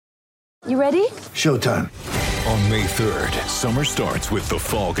You ready? Showtime. On May 3rd, summer starts with The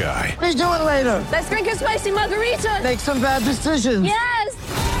Fall Guy. Let's do it later. Let's drink a spicy margarita. Make some bad decisions.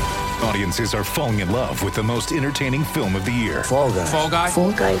 Yes! Audiences are falling in love with the most entertaining film of the year. Fall Guy. Fall Guy?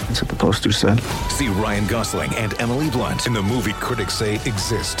 Fall guy. That's what the poster said. See Ryan Gosling and Emily Blunt in the movie critics say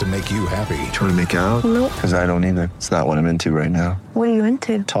exists to make you happy. Trying to make it out? Nope. Because I don't either. It's not what I'm into right now. What are you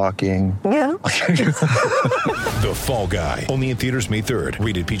into? Talking. Yeah. The Fall Guy. Only in theaters May 3rd.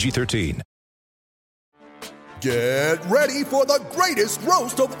 Rated PG-13. Get ready for the greatest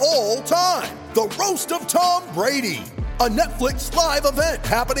roast of all time. The Roast of Tom Brady. A Netflix live event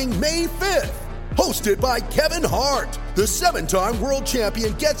happening May 5th. Hosted by Kevin Hart. The 7-time world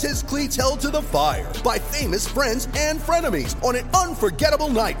champion gets his cleats held to the fire by famous friends and frenemies on an unforgettable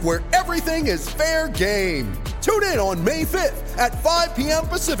night where everything is fair game. Tune in on May 5th at 5 p.m.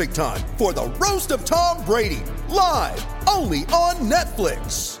 Pacific time for the Roast of Tom Brady. Live only on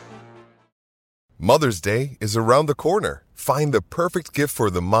Netflix. Mother's Day is around the corner. Find the perfect gift for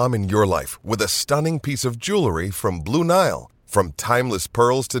the mom in your life with a stunning piece of jewelry from Blue Nile. From timeless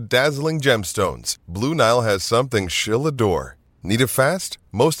pearls to dazzling gemstones, Blue Nile has something she'll adore. Need it fast?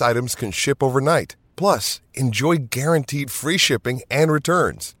 Most items can ship overnight. Plus, enjoy guaranteed free shipping and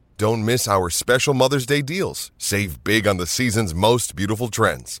returns. Don't miss our special Mother's Day deals. Save big on the season's most beautiful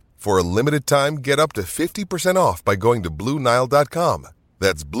trends. For a limited time, get up to 50% off by going to BlueNile.com.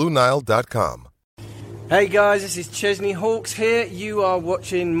 That's BlueNile.com. Hey guys, this is Chesney Hawkes here. You are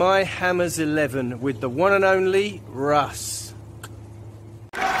watching My Hammers 11 with the one and only Russ.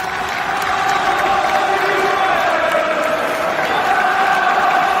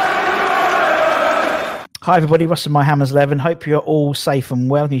 Hi everybody, Russ and My Hammers 11. Hope you're all safe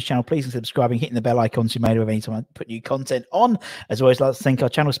and well. New channel, please consider subscribing, hitting the bell icon to be made aware of any time I put new content on. As always, I'd like to thank our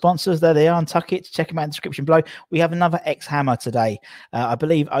channel sponsors. There they are, Untuckit. Check them out in the description below. We have another X-Hammer today. I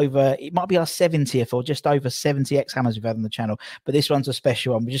believe it might be our 70th or just over 70 X-Hammers we've had on the channel. But this one's a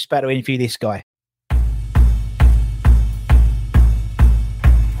special one. We're just about to interview this guy.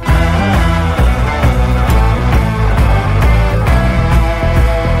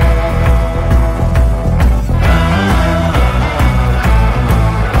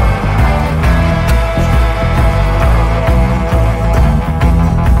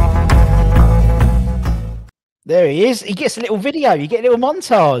 There he is. He gets a little video. You get a little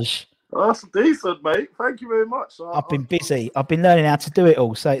montage. That's decent, mate. Thank you very much. I've been busy. I've been learning how to do it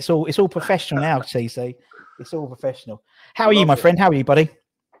all. So it's all professional now, TC. It's all professional. How are you, my friend? How are you, buddy?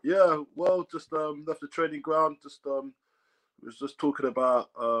 Yeah, well, just left the training ground. Was just talking about.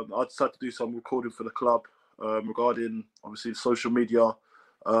 I decided to do some recording for the club regarding obviously the social media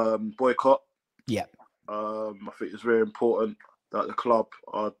boycott. Yeah. I think it's very important that the club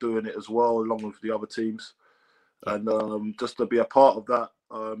are doing it as well, along with the other teams. And just to be a part of that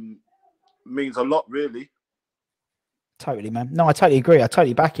means a lot, really. Totally, man. No, I totally agree. I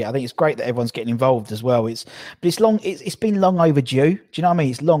totally back it. I think it's great that everyone's getting involved as well. It's been long overdue. Do you know what I mean?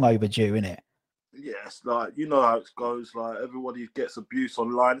 It's long overdue, isn't it? Yes, like you know how it goes. Like everybody gets abuse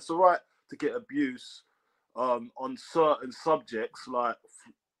online. It's all right to get abuse on certain subjects. Like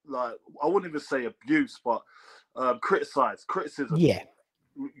I wouldn't even say abuse, but criticism. Yeah.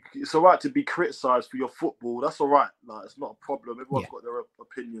 It's all right to be criticised for your football. That's all right. Like it's not a problem. Everyone's got their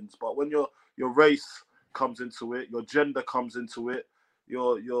opinions. But when your race comes into it, your gender comes into it,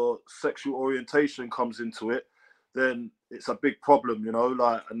 your sexual orientation comes into it, then it's a big problem, you know.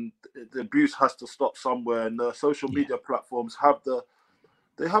 Like, and the abuse has to stop somewhere. And the social media platforms have the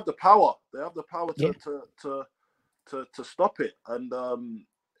power. They have the power to stop it. And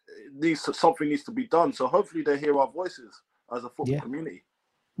something needs to be done. So hopefully they hear our voices as a football community.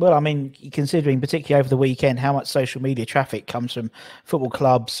 Well, I mean, considering particularly over the weekend how much social media traffic comes from football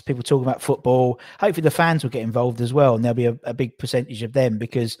clubs, people talking about football, hopefully the fans will get involved as well, and there'll be a big percentage of them,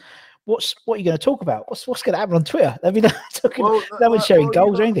 because what are you going to talk about? What's going to happen on Twitter? They'll be no one's sharing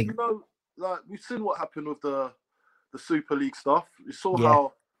goals or anything. You know, like we've seen what happened with the Super League stuff. We saw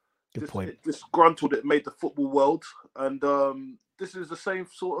how disgruntled it made the football world, and this is the same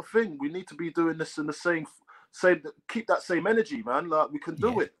sort of thing. We need to be doing this in the same. Keep that same energy, man. Like we can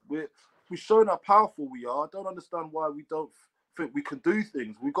do it. We've shown how powerful we are. I don't understand why we don't think we can do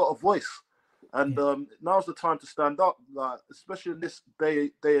things. We've got a voice, and now's the time to stand up. Like especially in this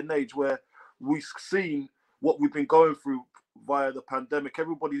day and age where we've seen what we've been going through via the pandemic.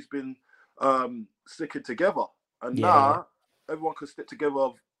 Everybody's been sticking together, and now everyone can stick together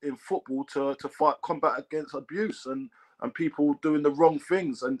in football to fight combat against abuse and people doing the wrong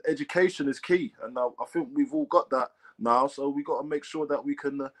things. And education is key. And I think we've all got that now. So we got to make sure that we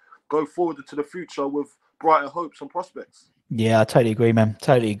can go forward into the future with brighter hopes and prospects. Yeah, I totally agree, man.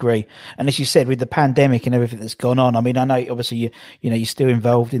 Totally agree. And as you said, with the pandemic and everything that's gone on, I mean, I know obviously you're still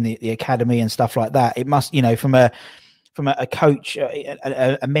involved in the academy and stuff like that. It must, from a coach,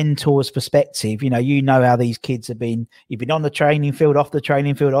 a mentor's perspective, you know how these kids have been. You've been on the training field, off the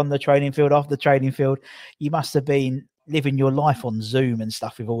training field, on the training field, off the training field. You must have been living your life on Zoom and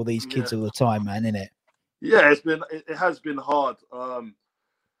stuff with all these kids all the time, man, isn't it? Yeah, it has been hard.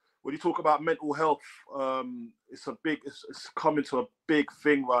 When you talk about mental health, it's coming to a big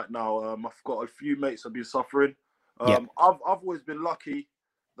thing right now. I've got a few mates that have been suffering. I've always been lucky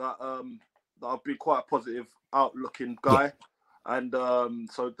that I've been quite a positive outlooking guy, and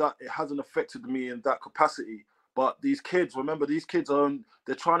so that it hasn't affected me in that capacity. But these kids, remember, they're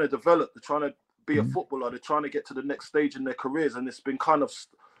trying to develop, they're trying to be a footballer, they're trying to get to the next stage in their careers, and it's been kind of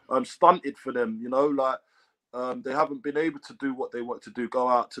stunted for them, they haven't been able to do what they want to do, go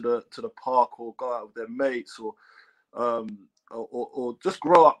out to the park or go out with their mates or just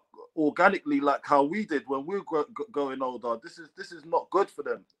grow up organically like how we did when we were going older. This is not good for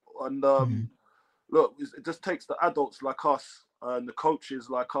them. And look, it just takes the adults like us and the coaches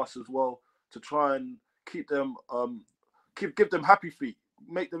like us as well to try and keep them, give them happy feet,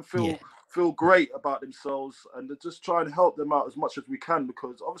 make them feel great about themselves, and to just try and help them out as much as we can,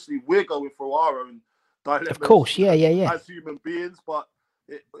 because obviously we're going through our own dilemmas, of course, yeah. as human beings, but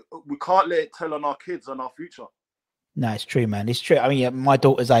we can't let it tell on our kids and our future. No, it's true, man. It's true. I mean, my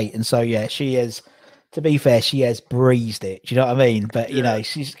daughter's 8, and so she is. To be fair, she has breezed it. Do you know what I mean? But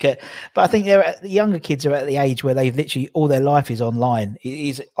she's. But I think the younger kids are at the age where they've literally all their life is online. It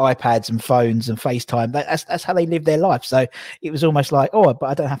is iPads and phones and FaceTime. That's how they live their life. So it was almost like, but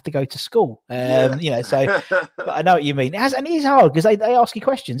I don't have to go to school. So. But I know what you mean. It is hard because they ask you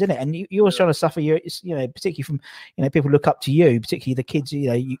questions, isn't it? And you're always trying to suffer particularly from people look up to you, particularly the kids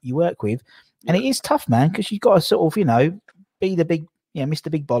you work with, and it is tough, man, because you've got to sort of be the big.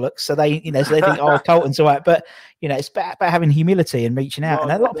 Mr. Big Bollocks. So they think, Colton's all right. But, it's about having humility and reaching out. And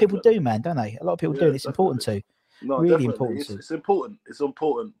a lot of people do, man, don't they? A lot of people do. And it's important to. No, really definitely. important. It's important. It's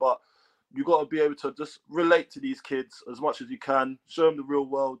important. But you've got to be able to just relate to these kids as much as you can, show them the real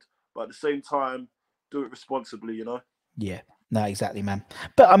world, but at the same time, do it responsibly, Yeah. No, exactly, man.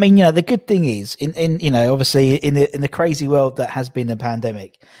 But I mean, the good thing is in obviously in the crazy world that has been the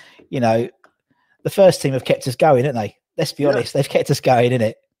pandemic, the first team have kept us going, haven't they? Let's be honest, they've kept us going,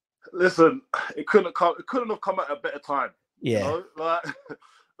 innit? Listen, it couldn't have come at a better time. Yeah.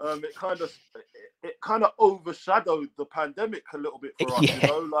 It kind of overshadowed the pandemic a little bit for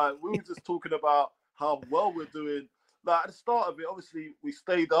us. We were just talking about how well we're doing. Like at the start of it, obviously we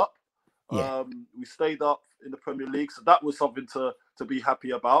stayed up. We stayed up in the Premier League, so that was something to be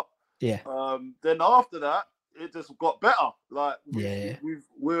happy about. Yeah. Then after that, it just got better. Like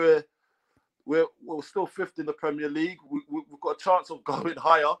we're still 5th in the Premier League. We've got a chance of going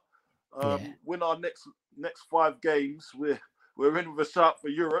higher. Win our next 5 games. We're in with a shout for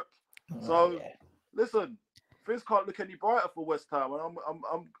Europe. Listen, things can't look any brighter for West Ham, and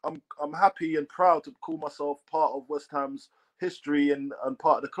I'm happy and proud to call myself part of West Ham's history and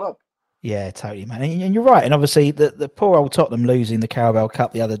part of the club. Yeah, totally, man. And you're right. And obviously, the poor old Tottenham losing the Carabao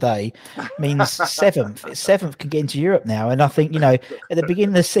Cup the other day means 7th. 7th can get into Europe now. And I think, at the beginning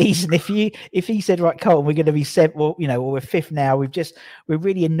of the season, if he said, right, Colton, we're going to be 7th, well, we're 5th now. We're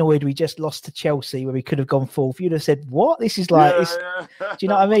really annoyed. We just lost to Chelsea where we could have gone 4th. You'd have said, what? This is like, do you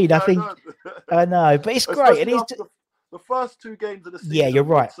know what I mean? I know, but it's great. And the first 2 games of the season. Yeah, you're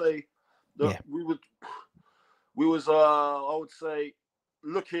right. We was, I would say,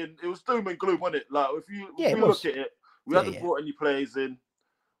 looking, it was doom and gloom, wasn't it? Like if you look at it, we hadn't brought any players in.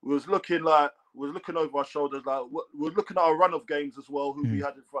 We was looking over our shoulders, like we were looking at our run of games as well, who we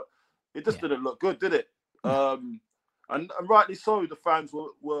had in front. It just didn't look good, did it? And rightly so. The fans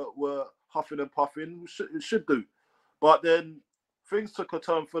were huffing and puffing. It should do, but then things took a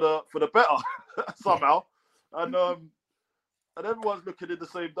turn for the better somehow, and everyone's looking in the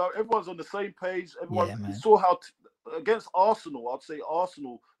same. Everyone's on the same page. Everyone saw how. Against Arsenal, I'd say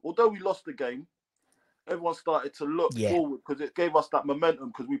Arsenal, although we lost the game, everyone started to look forward because it gave us that momentum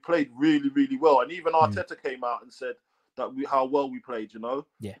because we played really, really well. And even Arteta came out and said that how well we played,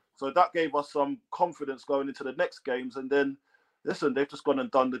 Yeah. So that gave us some confidence going into the next games. And then, listen, they've just gone and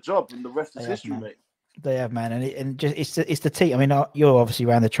done the job and the rest is history, mate. They have, man, and it's the team. I mean, you're obviously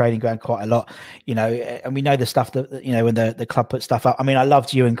around the training ground quite a lot, and we know the stuff that when the club put stuff up. I mean, I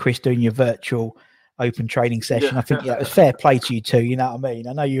loved you and Chris doing your virtual open training session. I think it was fair play to you too. You know what I mean?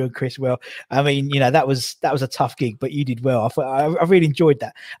 I know you and Chris well. I mean, that was a tough gig, but you did well. I really enjoyed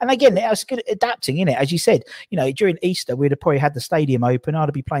that. And again, it was good adapting, innit? As you said, during Easter, we'd have probably had the stadium open.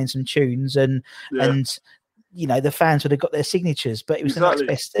 I'd be playing some tunes and the fans would have got their signatures, but it was Exactly.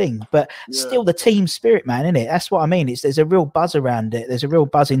 the next best thing. But Yeah. still, the team spirit, man, isn't it? That's what I mean. There's a real buzz around it. There's a real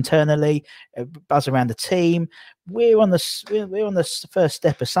buzz internally, a buzz around the team. We're on the first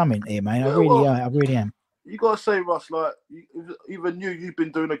step of something here, man. Yeah, I really am. You gotta say, Russ, like even you've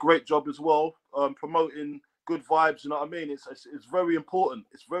been doing a great job as well, promoting good vibes. You know what I mean? It's very important.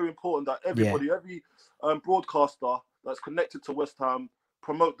 It's very important that everybody, every broadcaster that's connected to West Ham,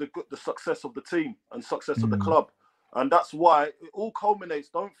 promote the success of the team and success of the club. And that's why it all culminates.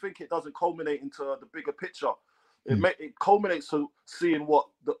 Don't think it doesn't culminate into the bigger picture. It culminates to seeing what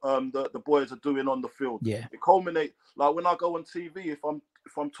the boys are doing on the field. Yeah. It culminates, like when I go on TV, if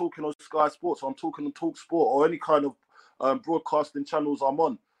I'm talking on Sky Sports, or I'm talking on Talk Sport, or any kind of broadcasting channels I'm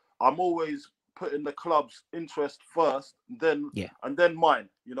on, I'm always putting the club's interest first, and then mine.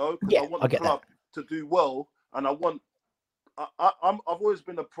 You know, because I want the club to do well, and I want. I've always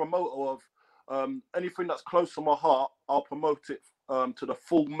been a promoter of anything that's close to my heart. I'll promote it to the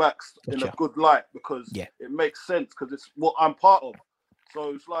full max in a good light, because it makes sense, because it's what I'm part of.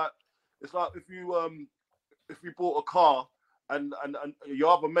 So it's like if you bought a car and your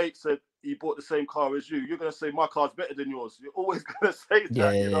other mate said he bought the same car as you, you're gonna say my car's better than yours. You're always gonna say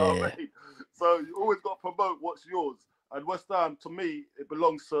that, you know what I mean? So you always got to promote what's yours. And West Ham, to me, it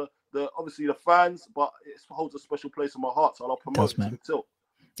belongs to obviously the fans, but it holds a special place in my heart. So I'll promote it to the tilt.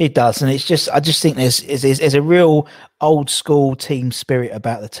 It does, and I just think there's a real old school team spirit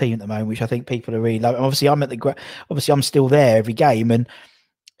about the team at the moment, which I think people are really loving. Obviously, I'm still there every game, and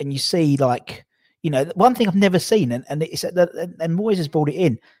you see, like, one thing I've never seen, and it's and Moyes has brought it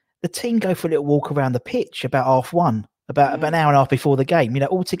in. The team go for a little walk around the pitch about half one, about an hour and a half before the game,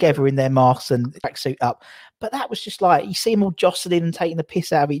 all together in their masks and tracksuit up. But that was just like, you see them all jostling and taking the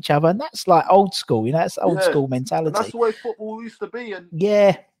piss out of each other, and that's like old school, that's old school mentality. And that's the way football used to be, and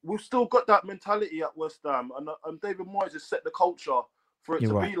we've still got that mentality at West Ham, and David Moyes has set the culture for it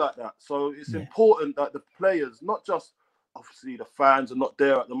to be like that. So it's important that the players, not just obviously the fans are not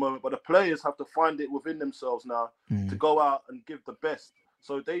there at the moment, but the players have to find it within themselves now to go out and give the best.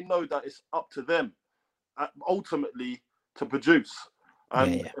 So they know that it's up to them ultimately to produce.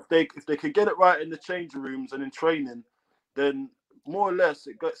 And if they can get it right in the changing rooms and in training, then more or less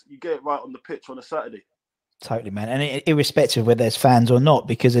you get it right on the pitch on a Saturday. Totally, man. And irrespective of whether there's fans or not,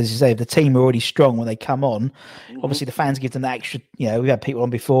 because as you say, if the team are already strong when they come on, obviously the fans give them that extra, we've had people on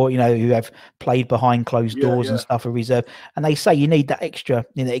before, who have played behind closed doors and stuff for reserve. And they say you need that extra,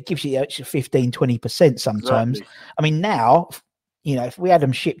 it gives you the extra 15, 20% sometimes. Exactly. I mean, now, if we had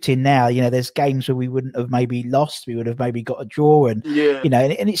them shipped in now, there's games where we wouldn't have maybe lost, we would have maybe got a draw, and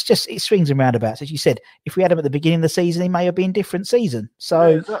and it's just, it swings and roundabouts. As you said, if we had them at the beginning of the season, it may have been a different season. So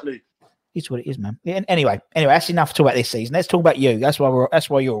exactly. It's what it is, man. Anyway, that's enough to talk about this season. Let's talk about you. That's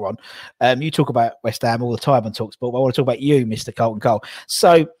why you're on. You talk about West Ham all the time on TalkSport, but I want to talk about you, Mr. Carlton Cole.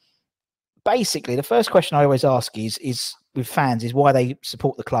 So basically, the first question I always ask is with fans is why they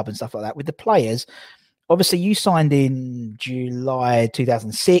support the club and stuff like that. With the players, obviously you signed in July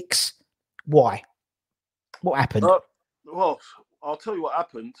 2006. Why? What happened? Well, I'll tell you what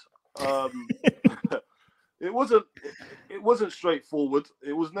happened. It wasn't straightforward.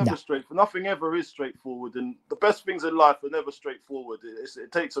 It was never straightforward. Nothing ever is straightforward, and the best things in life are never straightforward.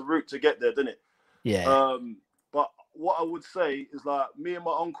 It takes a route to get there, doesn't it? Yeah. But what I would say is, like, me and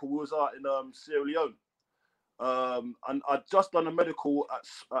my uncle was out in Sierra Leone, and I'd just done a medical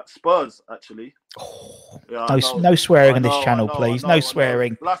at Spurs, actually. No swearing on this channel, please. No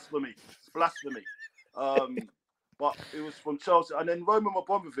swearing. Blasphemy. It's blasphemy. But it was from Chelsea, and then Roman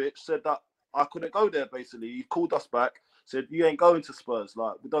Abramovich said that I couldn't go there, basically. He called us back, said, you ain't going to Spurs.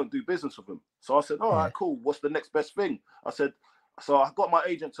 Like, we don't do business with them. So I said, all right, cool. What's the next best thing? I said, so I got my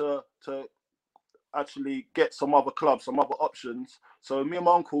agent to actually get some other clubs, some other options. So me and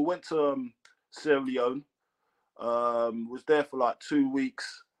my uncle went to Sierra Leone, was there for like 2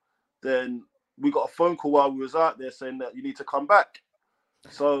 weeks. Then we got a phone call while we was out there saying that you need to come back.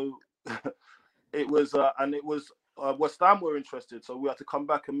 So it was West Ham were interested, so we had to come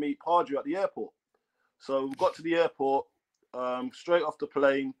back and meet Pardew at the airport. So we got to the airport, straight off the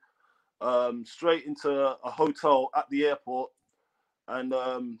plane, straight into a hotel at the airport, and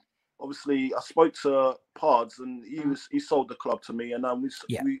obviously I spoke to Pards, and he sold the club to me, and I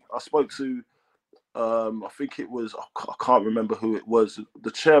spoke to I think it was, I can't remember who it was,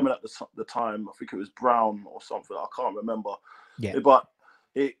 the chairman at the time. I think it was Brown or something. I can't remember. Yeah, but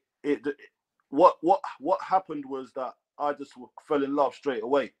what happened was that I just fell in love straight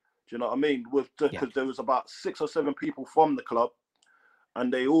away. Do you know what I mean? Because there was about 6 or 7 people from the club,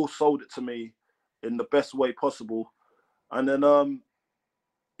 and they all sold it to me in the best way possible. And then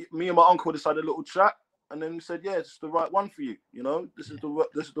me and my uncle just had a little chat, And then we said, yeah, it's the right one for you. You know, this is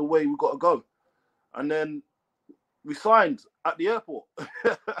the way we've got to go. And then we signed at the airport.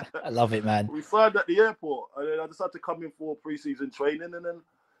 I love it, man. We signed at the airport, and then I just had to come in for pre-season training,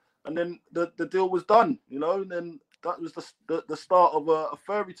 and then the deal was done. You know, and then that was the start of a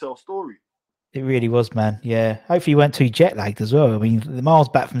fairy tale story. It really was, man. Yeah. Hopefully you weren't too jet lagged as well. I mean, the miles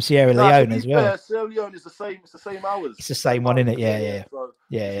back from Sierra Leone as well. Yeah, Sierra Leone is the same. It's the same hours. It's the same one, isn't it? Yeah. So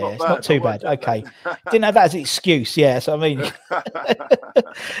it's not too bad. Okay. Didn't have that as an excuse. Yeah. So I mean, and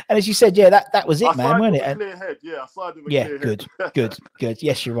as you said, yeah, that was it, man, wasn't it? Clear head. Yeah, I signed with a clear head. Good.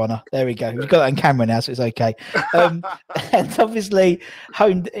 Yes, Your Honour. There we go. We've got that on camera now, so it's okay. And obviously,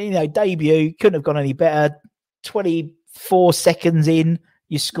 home, debut couldn't have gone any better. 24 seconds in.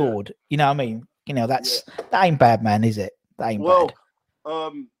 You scored. You know what I mean? That ain't bad, man, is it? That ain't bad.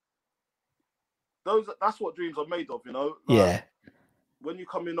 That's what dreams are made of, you know? When you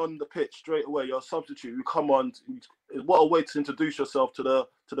come in on the pitch straight away, you're a substitute. You come on. What a way to introduce yourself to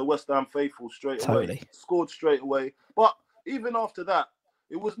the West Ham faithful straight away. Scored straight away. But even after that,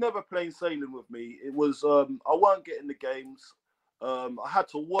 it was never plain sailing with me. It was I weren't getting the games. I had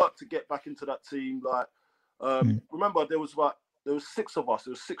to work to get back into that team. Remember, there was 6 of us.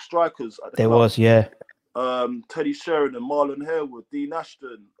 There was 6 strikers. At the club. Teddy Sheringham, Marlon Harewood, Dean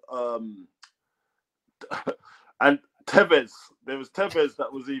Ashton, and Tevez. There was Tevez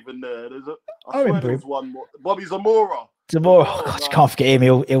that was even there. I swear there was one more. Bobby Zamora. Oh, God, you can't forget him.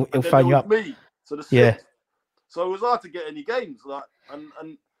 He'll phone you up. Me. So the 6. So it was hard to get any games.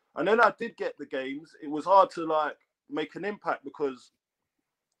 And then I did get the games. It was hard to make an impact because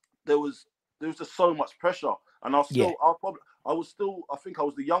there was just so much pressure. And I think I was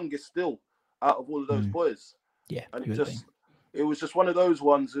the youngest still out of all of those boys. Yeah. And it was just one of those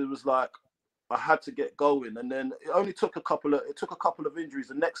ones. It was like I had to get going, and then it only took a couple of injuries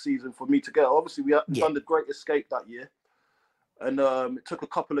the next season for me to get. Obviously, we had done the Great Escape that year, and it took a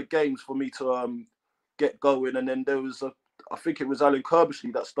couple of games for me to get going. And then there was I think it was Alan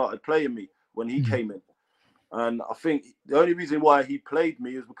Kirbishley that started playing me when he came in. And I think the only reason why he played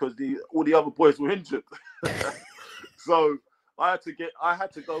me is because all the other boys were injured. So I had to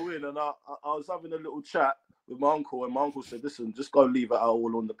go in, and I was having a little chat with my uncle, and my uncle said, "Listen, just go leave it out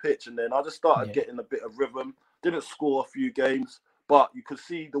all on the pitch." And then I just started getting a bit of rhythm. Didn't score a few games, but you could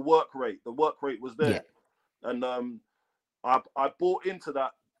see the work rate. The work rate was there, and I bought into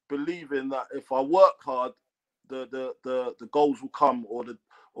that, believing that if I work hard, the goals will come, or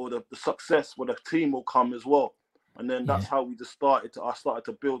the success for the team will come as well. And then that's how we just started. I started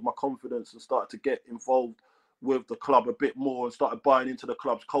to build my confidence and started to get involved with the club a bit more and started buying into the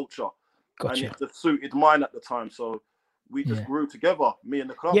club's culture. Gotcha. And it just suited mine at the time. So we just grew together, me and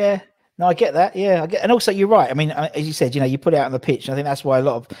the club. Yeah. No, I get that. Yeah, I get, and also you're right. I mean, as you said, you put it out on the pitch. And I think that's why a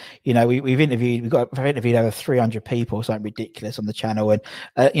lot of, we've interviewed over 300 people, something ridiculous on the channel, and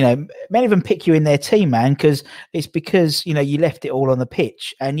many of them pick you in their team, man, because you left it all on the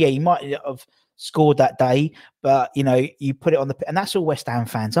pitch, and you might have scored that day, but you put it on the, and that's all West Ham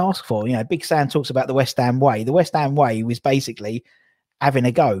fans ask for. Big Sam talks about the West Ham way. The West Ham way was basically having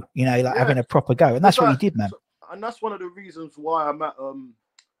a go, having a proper go, and that's what you did, man. And that's one of the reasons why I'm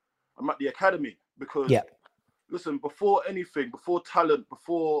at the academy, because listen, before anything, before talent,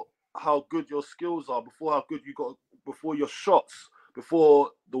 before how good your skills are, before how good you got, before your shots,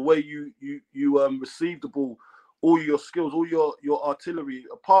 before the way you receive the ball, all your skills, all your artillery,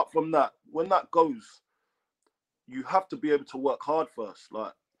 apart from that, when that goes, you have to be able to work hard first.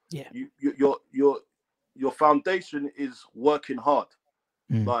 Your foundation is working hard.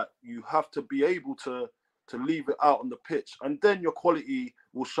 Like, you have to be able to leave it out on the pitch, and then your quality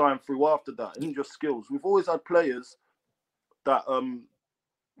will shine through after that, and your skills. We've always had players that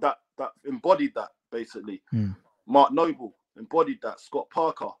that embodied that, basically. Mark Noble embodied that. Scott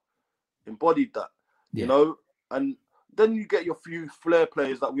Parker embodied that. And then you get your few flair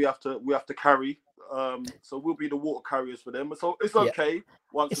players that we have to carry. So we'll be the water carriers for them. So it's okay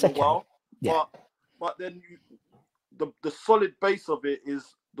once in a while. But then the solid base of it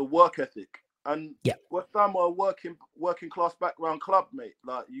is the work ethic. And West Ham are a working class background club, mate.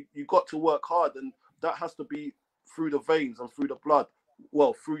 Like, you got to work hard, and that has to be through the veins and through the blood.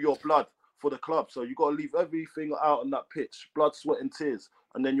 Well, through your blood for the club. So you got to leave everything out on that pitch, blood, sweat, and tears,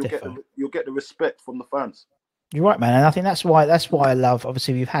 and then you'll get the respect from the fans. You're right, man, and I think that's why I love.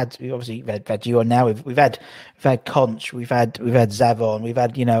 Obviously, we've had you on now. We've had Conch, we've had Zavon, we've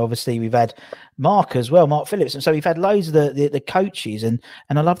had we've had Mark as well, Mark Phillips, and so we've had loads of the coaches, and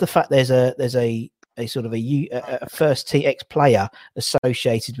I love the fact there's a sort of a first team ex player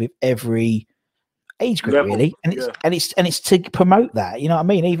associated with every age group, level. really, and it's to promote that. You know what I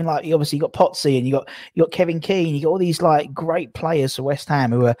mean? Even like you obviously got Potsy and you got Kevin Keane, you got all these like great players for West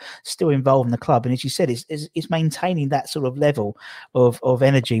Ham who are still involved in the club. And as you said, it's maintaining that sort of level of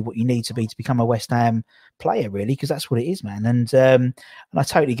energy what you need to become a West Ham player, really, because that's what it is, man. And I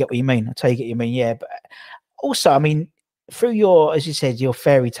totally get what you mean. Yeah, but also, I mean, through your, as you said, your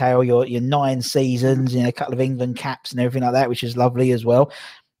fairy tale, your 9 seasons, a couple of England caps and everything like that, which is lovely as well.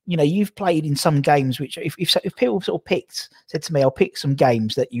 You've played in some games which, if people sort of said to me, I'll pick some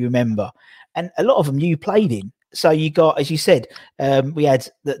games that you remember, and a lot of them you played in. So you got, as you said, we had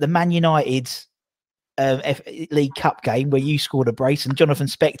the Man United League Cup game where you scored a brace, and Jonathan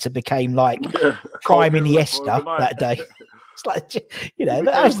Spector became like prime Iniesta that day. It's like,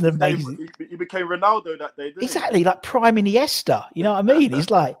 that was amazing. He became Ronaldo that day, didn't exactly, he? like prime Iniesta. You know what I mean? He's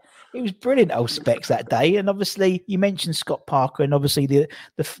like, it was brilliant, old Specs that day. And obviously, you mentioned Scott Parker, and obviously the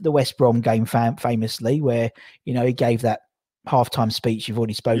West Brom game famously, where he gave that halftime speech you've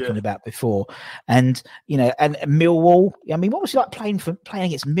already spoken about before, and and Millwall. I mean, what was it like playing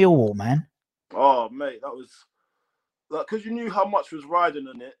against Millwall, man? Oh, mate, that was like, because you knew how much was riding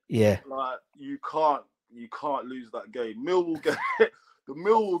on it. Yeah, like you can't lose that game. Millwall game, the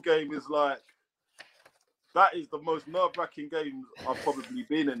Millwall game is like. That is the most nerve-wracking game I've probably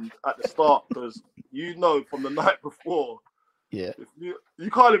been in at the start, because from the night before, if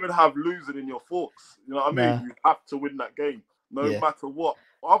you can't even have losing in your thoughts. You know what I mean? Nah. You have to win that game, no matter what.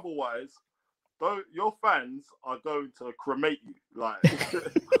 Otherwise, your fans are going to cremate you. Like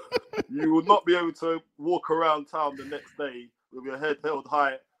you will not be able to walk around town the next day with your head held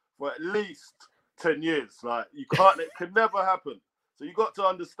high for at least 10 years. Like you can't. It can never happen. So you got to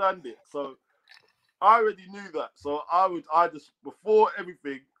understand it. So. I already knew that, so I just before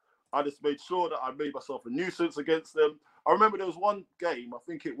everything, I just made sure that I made myself a nuisance against them. I remember there was one game, I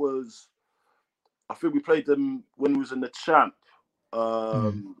think we played them when we was in the champ,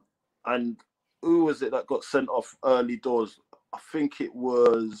 and who was it that got sent off early doors? I think it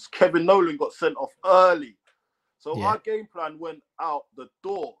was Kevin Nolan got sent off early, so our game plan went out the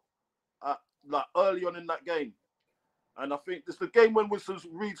door, like early on in that game, and I think it's the game when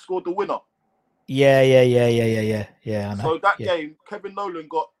Reed scored the winner. Yeah. I know. So that game, Kevin Nolan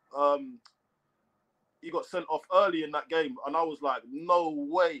got he got sent off early in that game, and I was like, no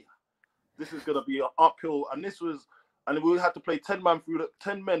way, this is gonna be an uphill. And we had to play 10 men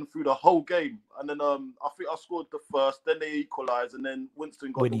through the whole game, and then I think I scored the first, then they equalised, and then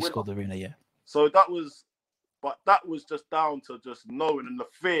Winston got the winner. Scored the winner, yeah. So that was just down to just knowing, and the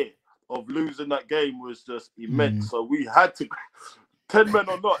fear of losing that game was just immense. So we had to. 10 men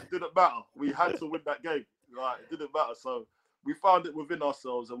or not, it didn't matter. We had to win that game. Right, it didn't matter. So we found it within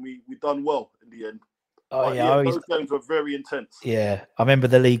ourselves, and we done well in the end. Those games were very intense. Yeah, I remember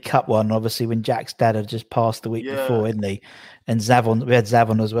the League Cup one, obviously, when Jack's dad had just passed the week before, didn't he? And Zavon, we had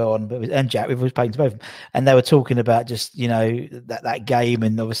Zavon as well and Jack. We was playing to both of them, and they were talking about just that game,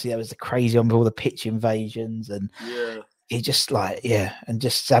 and obviously that was the crazy one with all the pitch invasions, and he just and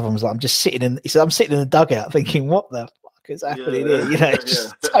just Zavon was like, he said, I'm sitting in the dugout thinking, what the is happening here, it's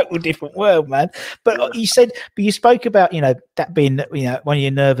just a total different world, man. But you spoke about that being one of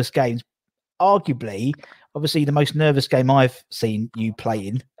your nervous games. Arguably, obviously, the most nervous game I've seen you play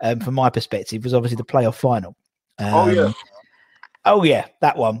in, from my perspective, was obviously the playoff final. That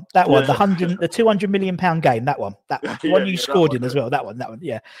one, the £200 million game, that one, the one you scored in as well, that one,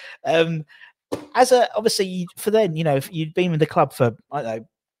 yeah. Obviously for then, if you'd been with the club for I don't know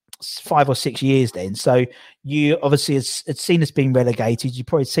 5 or 6 years then, so you obviously had seen us being relegated. You've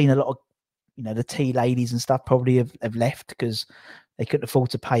probably seen a lot of the tea ladies and stuff probably have left because they couldn't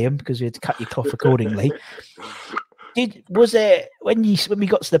afford to pay them, because we had to cut your cloth accordingly. Was there when we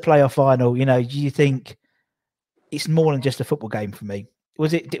got to the playoff final, do you think it's more than just a football game for me?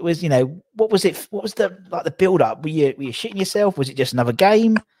 What was the build up? Were you shitting yourself? Was it just another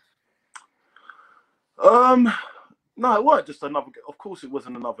game? No, it wasn't just another game. Of course, it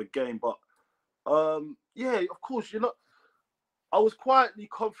wasn't another game, but of course, I was quietly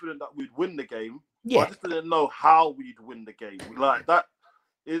confident that we'd win the game. Yeah, I just didn't know how we'd win the game. Like that,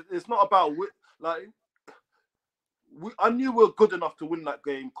 it's not about I knew we were good enough to win that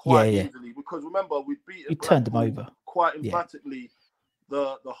game quite easily, because remember we beat. You turned them over quite emphatically.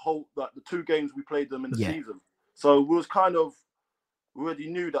 The 2 games we played them in the season, so we already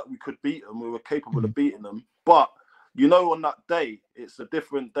knew that we could beat them. We were capable of beating them, but. On that day, it's a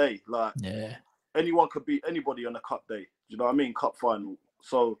different day. Like, anyone could beat anybody on a cup day. You know what I mean? Cup final.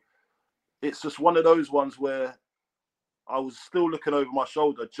 So it's just one of those ones where I was still looking over my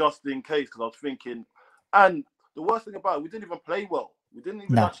shoulder just in case, because I was thinking. And the worst thing about it, we didn't even play well. We didn't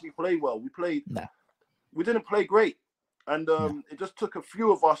even actually play well. We played we didn't play great, and it just took a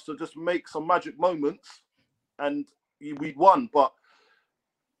few of us to just make some magic moments, and we won. But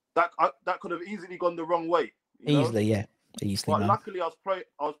that could have easily gone the wrong way. Easily, yeah. But luckily, I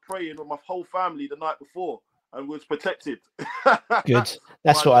was praying with my whole family the night before and was protected. Good.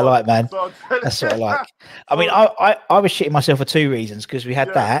 That's what I like, man. That's what I like. I mean, I was shitting myself for two reasons, because we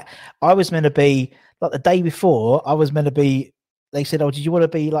had that. I was meant to be, like the day before, they said, oh, did you want to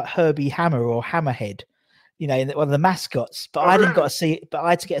be like Herbie Hammer or Hammerhead? One of the mascots. But I didn't got to see, but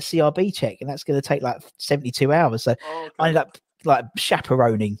I had to get a CRB check, and that's going to take like 72 hours. So I ended up like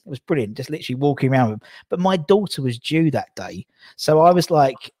chaperoning. It was brilliant, just literally walking around with him. But my daughter was due that day, so I was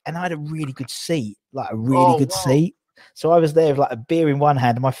like, and I had a really good seat, like a really good seat. So I was there with like a beer in one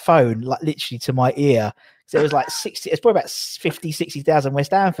hand and my phone like literally to my ear. So it was like 60. It's probably about 60,000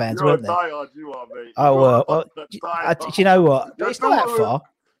 West Ham fans, weren't there? Diehard, you are, mate. Oh well, do you know what? It's not that far.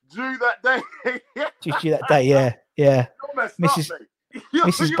 Due that day. Due that day, yeah. Mrs.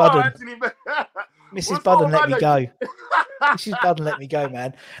 Budden. Mrs. Budden let me go. Mrs. Budden let me go,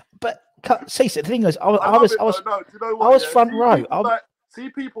 man. But see, the thing is, I was front row. See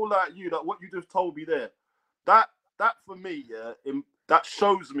people like you, that what you just told me there. That for me, that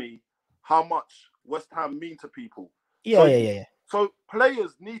shows me how much West Ham mean to people. Yeah. So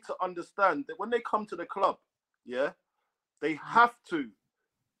players need to understand that when they come to the club, they have to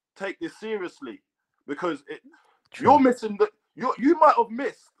take this seriously, because you're missing you might have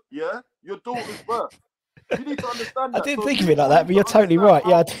missed your daughter's birth. You need to understand that. I didn't think of it like that, but you're totally right.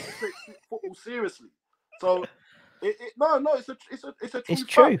 Yeah, take football seriously. So it's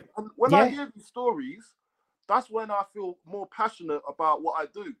true. And when I hear these stories, that's when I feel more passionate about what I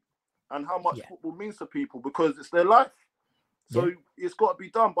do and how much football means to people, because it's their life. So it's got to be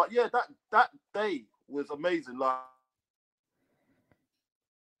done. But that day was amazing. Like,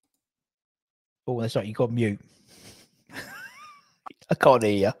 oh, sorry, you got mute. I can't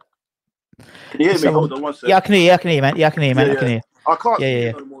hear you. Can you hear me? Hold on one second. Yeah, I can hear you, man. Yeah, I can hear you, man. I can hear you. I can't see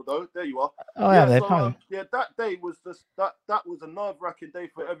you no more though. There you are. Oh, yeah, that day was just that was a nerve-wracking day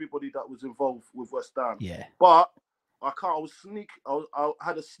for everybody that was involved with West Ham. Yeah. But I was sneaky. I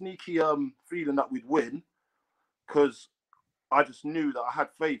had a sneaky feeling that we'd win, because I just knew that I had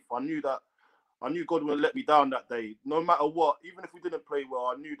faith. I knew God wouldn't let me down that day, no matter what. Even if we didn't play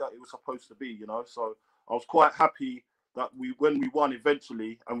well, I knew that it was supposed to be. So I was quite happy that when we won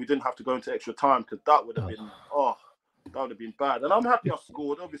eventually, and we didn't have to go into extra time, because that would have been bad. And I'm happy I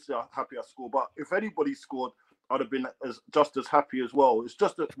scored. Obviously, I'm happy I scored. But if anybody scored, I'd have been just as happy as well. It's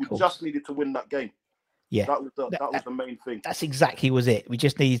just that we just needed to win that game. Yeah, that was the main thing. That's exactly was it. We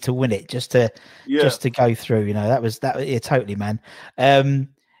just needed to win it, just to go through. That was that. Yeah, totally, man.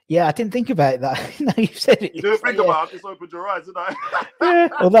 Yeah, I didn't think about that. No, you said it. You didn't think about it. I just opened your eyes, didn't I? Yeah,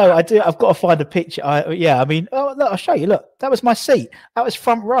 although I do, I've got to find a picture. I mean, look, I'll show you. Look, that was my seat. That was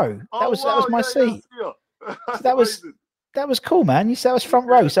front row. That was my seat. That was cool, man. You said I was front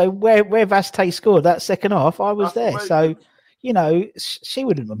row. So where Vastey scored that second half, I was there. Amazing. So, she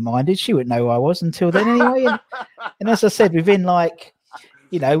wouldn't have minded. She wouldn't know who I was until then anyway. And as I said, within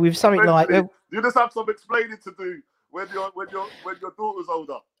with something like... You just have some explaining to do when your daughter's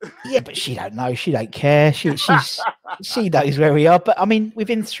older. Yeah, but she don't know. She don't care. She knows where we are. But I mean,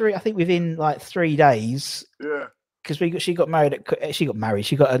 within 3 days. Yeah. Because she got married. She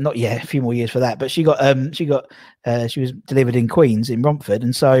got not a few more years for that. But she was delivered in Queens in Romford,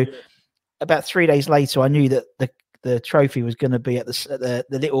 and so about 3 days later, I knew that the trophy was going to be at the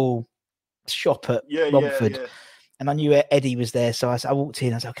little shop at Romford. Yeah. And I knew Eddie was there, so I walked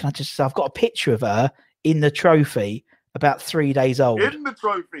in. I said, "Can I just?" So I've got a picture of her in the trophy, about 3 days old. In the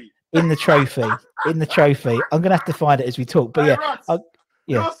trophy. I'm gonna have to find it as we talk. But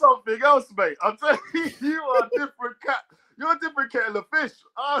you're something else, mate. I'm telling you, you are a different cat. You're a different kettle of fish.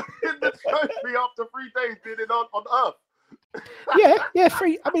 In the trophy after 3 days being on Earth. Yeah.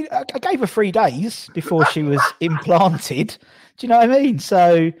 I mean, I gave her 3 days before she was implanted. Do you know what I mean?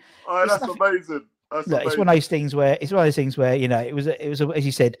 So, that's amazing. Look, it's one of those things where it was as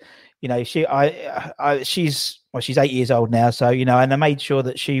you said, she's 8 years old now, so and I made sure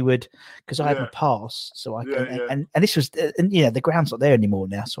that she would, because I had my pass, so I can, and this was the ground's not there anymore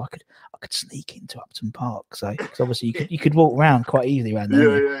now, so I could sneak into Upton Park, so cause obviously you could walk around quite easily around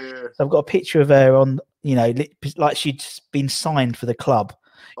there. So I've got a picture of her on like she'd been signed for the club,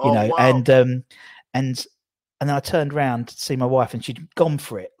 and then I turned around to see my wife, and she'd gone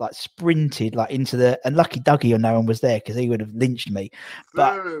for it, like sprinted, like into and lucky Dougie or no one was there, because he would have lynched me.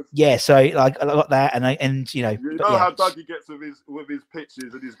 But so like I got that, and how Dougie gets with his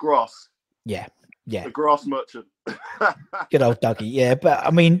pitches and his grass. Yeah, Yeah, the grass merchant. good old Dougie. Yeah, but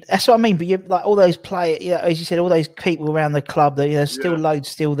I mean, that's what I mean. But you like all those players, as you said, all those people around the club. That still loads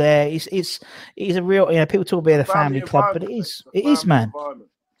still there. It's a real. People talk about the family club, but it is, man.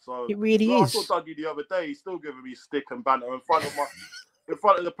 So it really is. I saw Dougie the other day. He's still giving me stick and banter in front of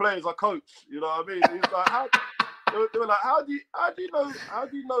the players I coach. You know what I mean? He's like, they were like, how do you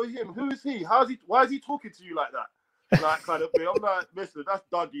know him? Who is he? Why is he talking to you like that? That kind of thing. I'm like, listen, that's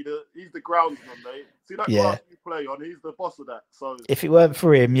Dougie. He's the groundsman, mate. See that grass you play on? He's the boss of that. So if it weren't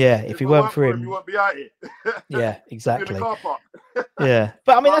for him, if it weren't for him, you won't be out here. Yeah, exactly. In the car park. Yeah,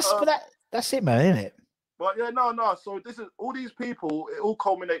 but I mean, that's it, man, isn't it? But yeah, no. So this is all these people. It all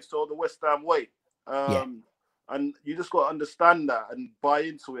culminates to the West Ham way, and you just got to understand that and buy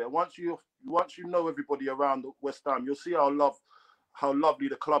into it. And once you know everybody around West Ham, you'll see how lovely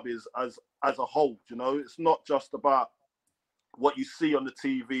the club is as a whole. It's not just about what you see on the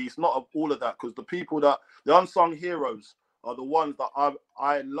TV. It's not all of that, because the unsung heroes are the ones that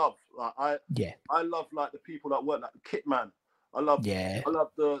I love. Like I love like the people that work like the kit man. I love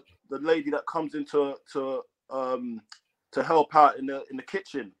the lady that comes in to help out in the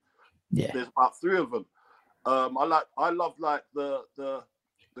kitchen. Yeah, there's about 3 of them. I love like the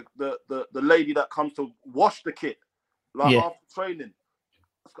lady that comes to wash the kit after training.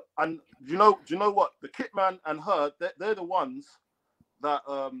 And do you know what? The kit man and her, they're the ones that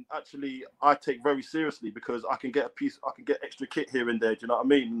actually I take very seriously, because I can get extra kit here and there. Do you know what I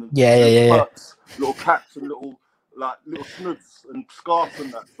mean? Yeah. Little caps and little snoods and scarves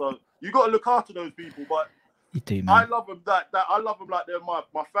and that. So you got to look after those people. But you do, man. I love them I love them like they're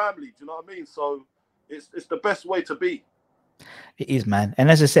my family. Do you know what I mean? So it's the best way to be. It is, man.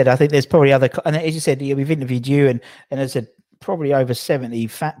 And as I said, I think there's probably other. And as you said, we've interviewed you, and as I said, probably over 70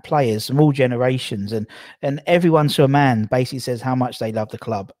 fat players from all generations, and everyone to a man basically says how much they love the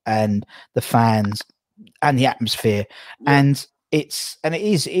club and the fans and the atmosphere. And it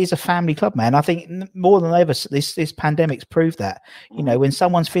is a family club, man. I think more than ever, this pandemic's proved that. When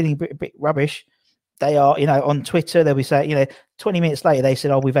someone's feeling a bit rubbish, they are, on Twitter, they'll be saying, 20 minutes later, they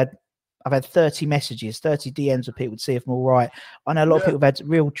said, I've had 30 messages, 30 DMs of people to see if I'm all right. I know a lot of people have had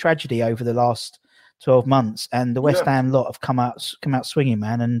real tragedy over the last 12 months, and the West Ham lot have come out swinging,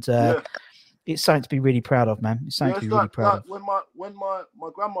 man. And it's something to be really proud of, man. It's something to be really proud of. When my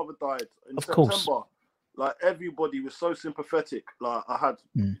grandmother died in September, like everybody was so sympathetic. Like I had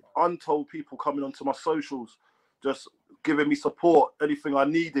untold people coming onto my socials, just giving me support, anything I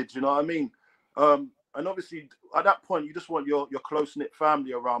needed. You know what I mean? And obviously, at that point, you just want your close-knit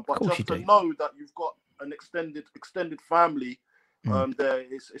family around. But just to know that you've got an extended family, there,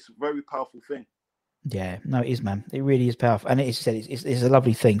 it's a very powerful thing. Yeah, no, it is, man. It really is powerful, and it's a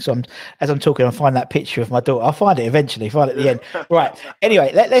lovely thing. So as I'm talking, I'll find that picture of my daughter. I'll find it eventually. Find it at the end. Right.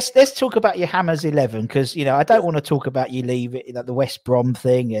 Anyway, let's talk about your Hammers 11, because I don't want to talk about you leaving the West Brom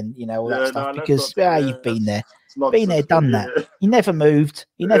thing and all that stuff, because you've been there. Been there, done that. You never moved.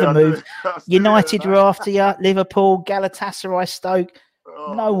 Moved. United were after you. Liverpool, Galatasaray, Stoke.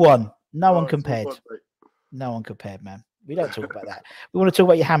 No one compared. No one compared, man. We don't talk about that. We want to talk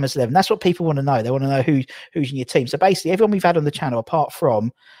about your Hammers 11. That's what people want to know. They want to know who's in your team. So basically, everyone we've had on the channel, apart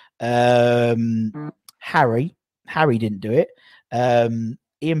from Harry didn't do it.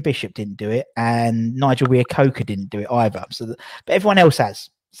 Ian Bishop didn't do it, and Nigel Reo-Coker didn't do it either. But everyone else has.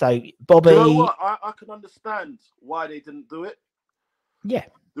 So Bobby, you know what? I can understand why they didn't do it. Yeah.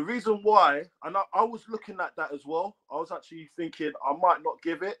 The reason why, and I was looking at that as well. I was actually thinking I might not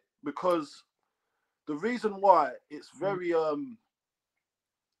give it, because the reason why it's very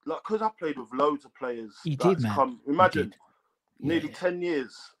because I played with loads of players. You did, man. Imagine nearly 10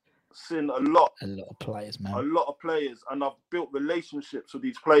 years, seen a lot of players, man. A lot of players, and I've built relationships with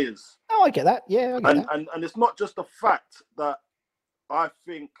these players. Oh, I get that. Yeah, I get that. And it's not just the fact that I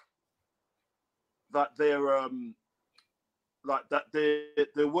think that they're like that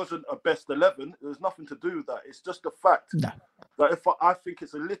there wasn't a best 11. There's nothing to do with that. It's just the fact that I think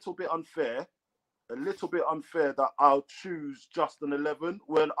it's a little bit unfair that I'll choose just an 11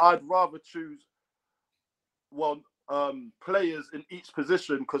 when I'd rather choose players in each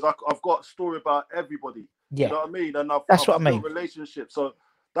position, because I've got a story about everybody. Yeah. You know what I mean? And I've built relationships. So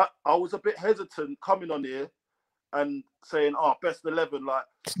that I was a bit hesitant coming on here and saying, best 11. Like,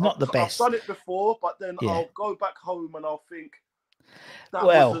 it's not the best. I've done it before, but then I'll go back home and I'll think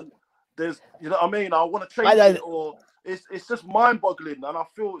there's, you know what I mean? I want to change it, or it's just mind-boggling, and I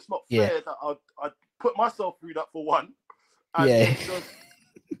feel it's not fair that I put myself through that for one, and just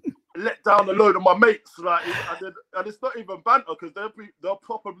let down a load of my mates. Like, and it's not even banter, because they'll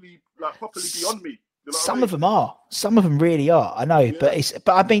probably be on me. You know Some of them are. Some of them really are. I know, but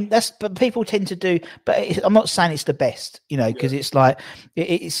I mean but people tend to do. But I'm not saying it's the best, because it's like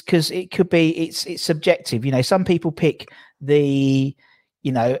it's because it could be it's subjective. Some people pick the,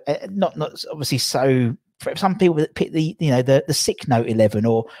 not obviously so. For some people that pick the the sick note 11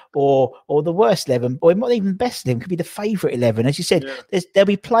 or the worst 11, or not even best 11, could be the favourite 11. As you said, there'll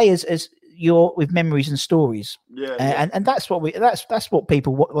be players as you're with memories and stories, and that's what that's what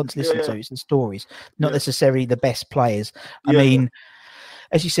people want to listen to. It's the stories, not necessarily the best players. I mean,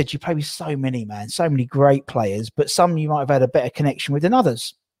 as you said, you play with so many great players, but some you might have had a better connection with than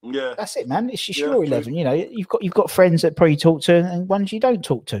others. Yeah, that's it, man. It's your 11. You've got friends that probably talk to and ones you don't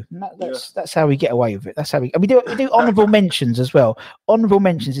talk to. And that's how we get away with it. That's how we do honourable mentions as well. Honourable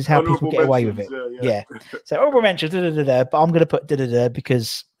mentions is how people get away with it. Yeah. So honourable mentions, but I'm going to put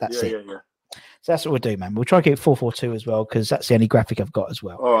because that's it. Yeah. So that's what we'll do, man. We'll try to get 4-4-2 as well, because that's the only graphic I've got as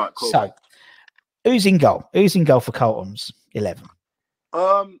well. All right, cool. So who's in goal? Who's in goal for Carlton's 11?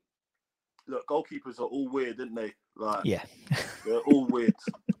 Look, goalkeepers are all weird, aren't they? Like, they're all weird.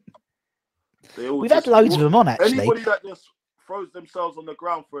 We've had loads of them on, actually. Anybody that just throws themselves on the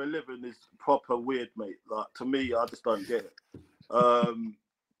ground for a living is proper weird, mate. Like, to me, I just don't get it.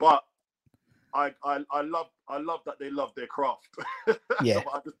 But I love that they love their craft. Yeah.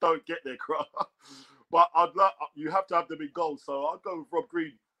 I just don't get their craft. But you have to have them in goal. So I'll go with Rob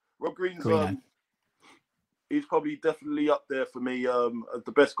Green. Rob Green's he's probably definitely up there for me as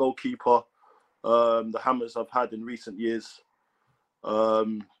the best goalkeeper the Hammers have had in recent years.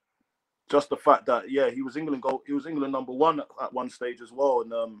 Just the fact that he was England number one at one stage as well,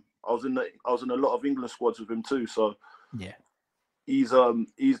 and I was in a lot of England squads with him too. So he's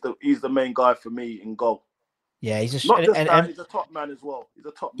the main guy for me in goal. Yeah, he's he's a top man as well. He's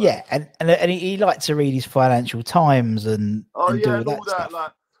a top man. Yeah, and he likes to read his Financial Times and do all that stuff.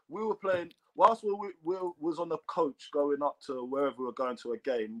 Like, we were playing whilst we was on the coach going up to wherever we were going to a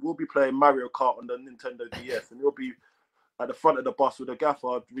game. We'll be playing Mario Kart on the Nintendo DS, and he'll be at the front of the bus with a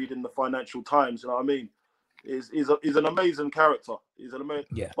gaffer reading the Financial Times. You know what I mean? He's an amazing character. He's an amazing.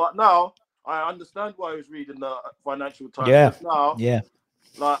 Yeah. But now I understand why he was reading the Financial Times. Yeah. Now,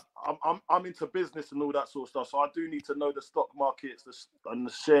 like I'm into business and all that sort of stuff, so I do need to know the stock markets and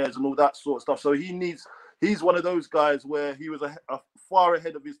the shares and all that sort of stuff. So he's one of those guys where he was a far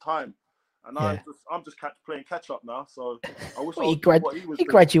ahead of his time, and I'm just playing catch up now. So I wish he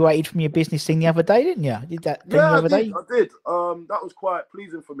graduated from your business thing the other day, didn't you? Did that thing the other day? I did. That was quite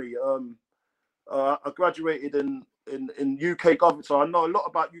pleasing for me. I graduated in UK government, so I know a lot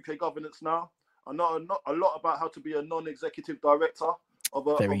about UK governance now. I know a lot about how to be a non-executive director of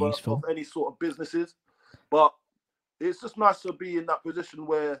any sort of businesses, but it's just nice to be in that position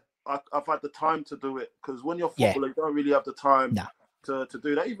where I've had the time to do it, because when you're a footballer, you don't really have the time to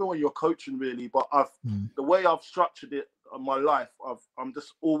do that, even when you're coaching, really. But the way I've structured it in my life, I'm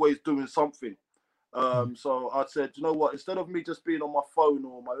just always doing something. So I said, you know what, instead of me just being on my phone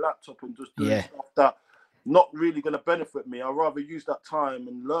or my laptop and just doing stuff that not really going to benefit me, I'd rather use that time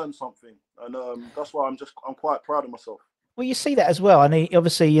and learn something. And that's why I'm quite proud of myself. Well, you see that as well. I mean,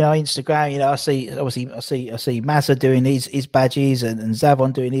 obviously, Instagram, I see Mazza doing his badges and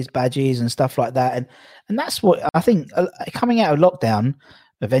Zavon doing his badges and stuff like that. And that's what I think coming out of lockdown,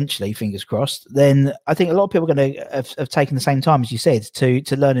 eventually, fingers crossed, then I think a lot of people are going to have taken the same time, as you said, to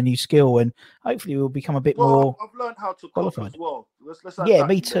learn a new skill, and hopefully we'll become a bit more I've learned how to cook as well. Let's yeah,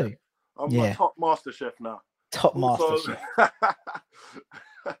 me too. There. I'm like top master chef now. Master chef.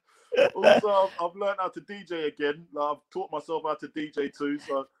 Also, I've learned how to DJ again. Like, I've taught myself how to DJ too.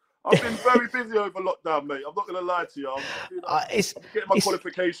 So I've been very busy over lockdown, mate. I'm not going to lie to you. I'm getting my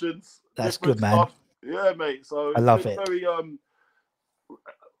qualifications. That's good, man. Stuff. Yeah, mate. So I love it. Very,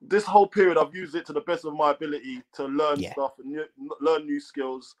 this whole period, I've used it to the best of my ability to learn stuff and learn new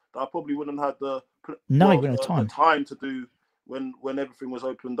skills that I probably wouldn't have had the time to do when everything was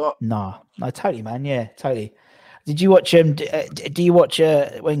opened up. No, totally, man. Yeah, totally. Did you watch do you watch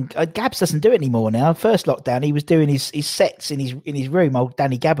when Gabs doesn't do it anymore now? First lockdown, he was doing his sets in his room, old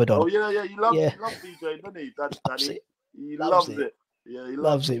Danny Gabardon. Oh yeah, he loves DJing, doesn't he? Danny. He loves it. Yeah, he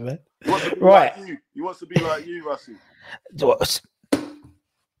loves it, man. He wants to be like you. He wants to be like you, Russie.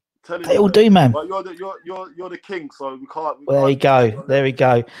 They all do, man. But you're the king, so we can't. There we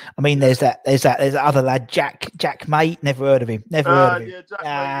go. I mean, there's that other lad, Jack Mate. Never heard of him. Yeah, Jack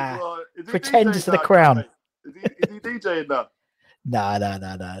Mate. Pretends to the crown. Mate? Is he DJing now? No.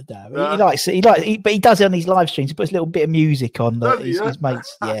 He likes it. But he does it on his live streams. He puts a little bit of music on his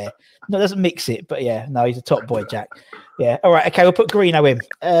mates. Yeah, no, doesn't mix it, but yeah, no, he's a top boy, Jack. Yeah, all right, okay, we'll put Greeno in.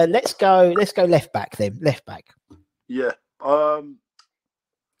 Let's go left back then. Left back. Yeah.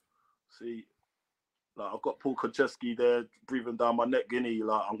 See, Like I've got Paul Konchesky there breathing down my neck, Guinea.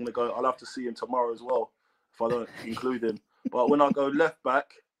 Like I'm gonna go. I'll have to see him tomorrow as well if I don't include him. But when I go left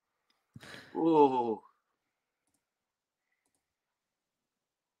back, oh,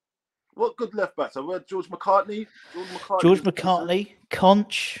 what good left backs? I've heard George McCartney. George McCartney,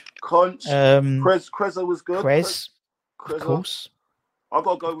 Conch. Kreza was good. Krez, of course. I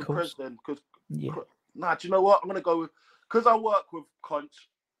gotta go with Krez then, because do you know what? I'm gonna go with because I work with Conch.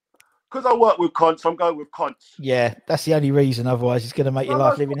 I'm going with Conch. Yeah, that's the only reason. Otherwise, it's going to make your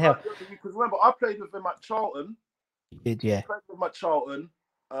life live in hell. Because remember, I played with him at Charlton. You did, yeah. I played with him at Charlton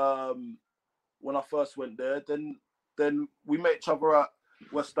when I first went there. Then we met each other at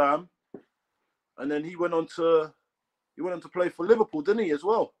West Ham, and then he went on to play for Liverpool, didn't he, as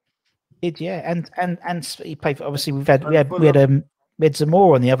well? He did, yeah, and he played for. Obviously, we had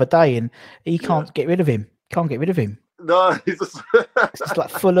Zamora on the other day, and he can't get rid of him. Can't get rid of him. No, he's just it's like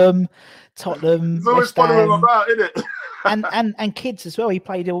Fulham, Tottenham. He's always following him about, isn't it? and kids as well. He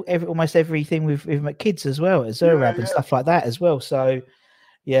played almost everything with kids as well, at Zurab and stuff like that as well. So,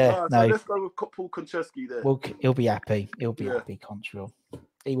 so let's go with Paul Konchesky there. Well, he'll be happy. He'll be happy, Control.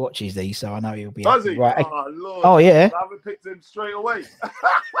 He watches these, so I know he'll be Does happy. He? Right. Oh, Lord. Oh, yeah. I haven't picked him straight away.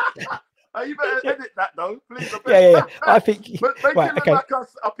 Oh, you better edit that, though, please. Yeah. I think.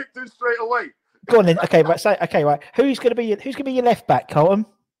 I picked him straight away. Go on then. Okay, right. Who's going to be your left back, Colton?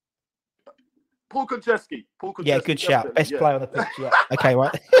 Paul Konchesky. Yeah, good shout. Best player on the pitch. Yeah. Okay,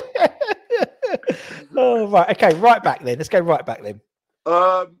 right. Oh, right. Okay, right back then. Let's go right back then.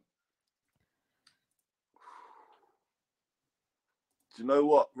 Do you know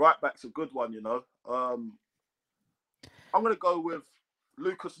what? Right back's a good one. You know. I'm going to go with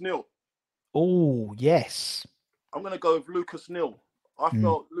Lucas Neal. Oh, yes. I'm going to go with Lucas Neal. I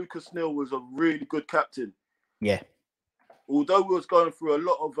felt Lucas Neal was a really good captain. Yeah. Although we was going through a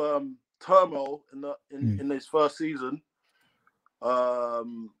lot of turmoil in his first season,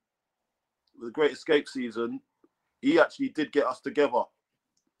 the Great Escape season, he actually did get us together.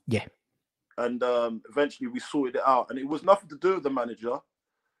 Yeah. And eventually we sorted it out. And it was nothing to do with the manager.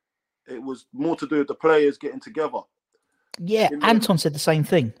 It was more to do with the players getting together. Yeah, Anton said the same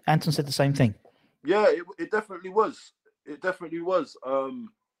thing. Yeah, it definitely was. It definitely was.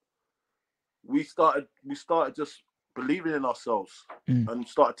 We started just believing in ourselves and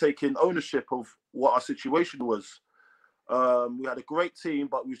started taking ownership of what our situation was. We had a great team,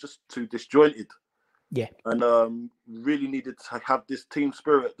 but we were just too disjointed. Yeah. And really needed to have this team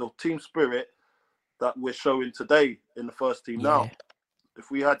spirit, the team spirit that we're showing today in the first team now. If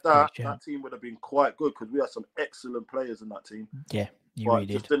we had that team would have been quite good because we had some excellent players in that team. Yeah,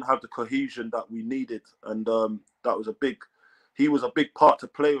 just didn't have the cohesion that we needed. And that was he was a big part to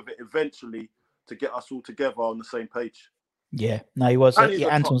play with it eventually to get us all together on the same page. Yeah, no, he was. And he's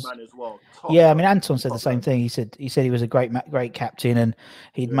a Anton's top man as well. I mean, Anton said the same thing. He said he was a great captain, and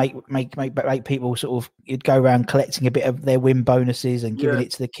he'd make people sort of. He'd go around collecting a bit of their win bonuses and giving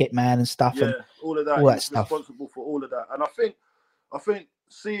it to the kit man and stuff. Yeah, and all of that. All that He's stuff. responsible for all of that. And I think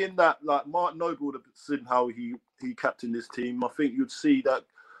seeing that, like Martin Noble would have seen how he captained this team. I think you'd see that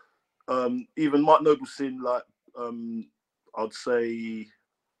even Martin Noble seen like I'd say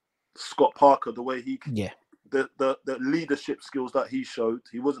Scott Parker, the way he the leadership skills that he showed.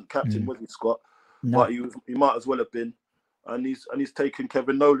 He wasn't captain, was he, Scott? No. But he might as well have been. And he's taken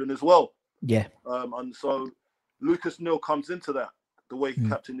Kevin Nolan as well. Yeah. And so Lucas Neal comes into that, the way he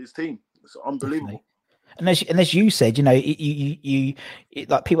captained his team. It's unbelievable. Definitely. And as you said, you know, you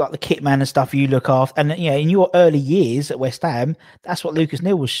like people like the kit man and stuff you look after, and in your early years at West Ham, that's what Lucas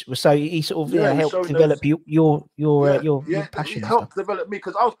Neal was. So he sort of helped develop your passion. He helped develop me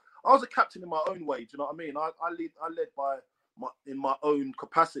because I was a captain in my own way. Do you know what I mean? I led in my own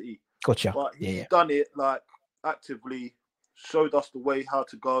capacity. Gotcha. But he's done it like actively, showed us the way how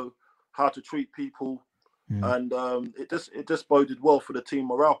to go, how to treat people, and it just boded well for the team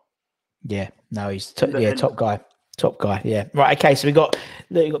morale. Yeah, no, he's top guy. Yeah, right. Okay, so we got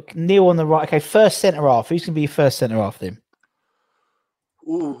Neil on the right. Okay, first centre half. Who's going to be your first centre half then?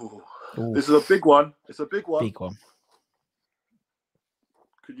 Ooh, this is a big one. It's a big one. Big one.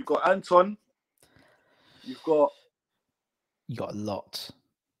 Because you've got Anton. You got a lot.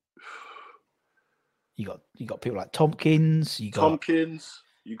 You got people like Tompkins. You got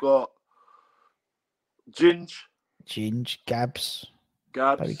Ginge,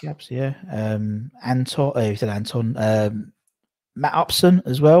 Gabs, yeah. Anton. He said Anton. Matt Upson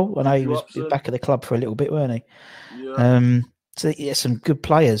as well. I know he was back at the club for a little bit, weren't he? Yeah. So yeah, some good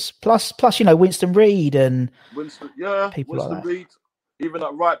players. Plus, Winston Reid and people like that. Reid. Even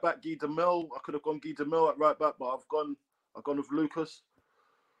at right back, Guy Demel. I could have gone Guy Demel at right back, but I've gone with Lucas.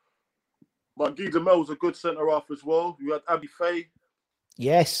 But Guy Demel was a good centre half as well. You had Abby Fay.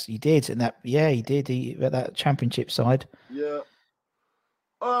 Yes, he did. And he did. He at that championship side. Yeah.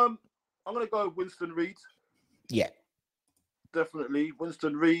 I'm gonna go with Winston Reid. Yeah. Definitely.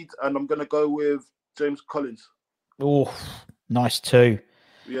 Winston Reid, and I'm gonna go with James Collins. Oh, nice too.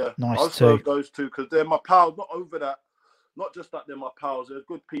 Yeah. Nice I'll too. serve those two because they're my pals, not over that. Not just that they're my pals, they're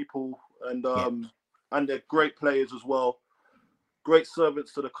good people and they're great players as well. Great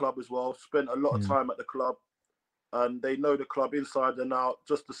servants to the club as well. Spent a lot of time at the club, and they know the club inside and out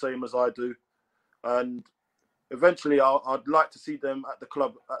just the same as I do. And eventually, I'd like to see them at the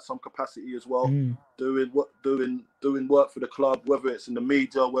club at some capacity as well, doing work for the club, whether it's in the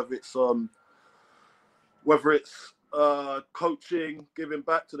media, whether it's coaching, giving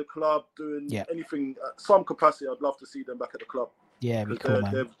back to the club, doing anything at some capacity. I'd love to see them back at the club. Yeah, be cool,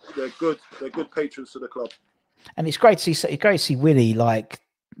 man. They're good. They're good patrons to the club. And it's great to see Willie like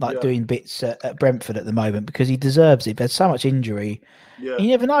doing bits at Brentford at the moment because he deserves it. There's so much injury. Yeah. You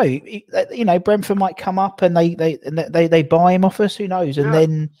never know. You know, Brentford might come up and they buy him off us. Who knows?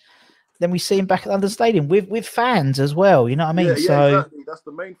 And then we see him back at London Stadium with fans as well. You know what I mean? Yeah, so exactly. That's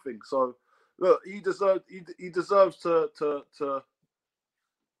the main thing. So look, he deserves to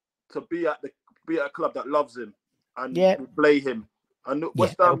be at a club that loves him and will play him. And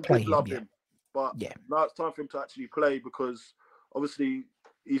West Ham did love him. But now it's time for him to actually play because obviously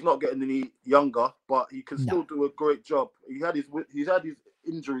he's not getting any younger, but he can still do a great job. He's had his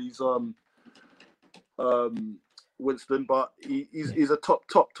injuries, Winston, but he's a top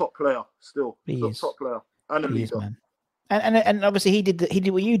player still. He's a top player and a leader. Man. And obviously he did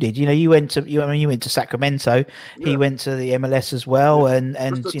what you did. You know, you went to Sacramento. Yeah. He went to the MLS as well, and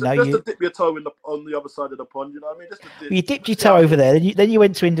just to dip your toe on the other side of the pond. You know what I mean? You dipped your toe over there, then you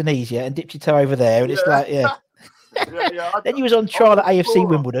went to Indonesia and dipped your toe over there, and it's like then you was on trial at AFC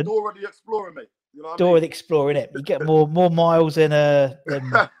Wimbledon. Dora the Explorer, mate. You know Dora the Explorer, innit? You get more miles than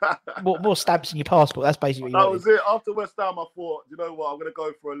more stamps in your passport. That's basically what that was it. After West Ham, I thought, you know what, I'm gonna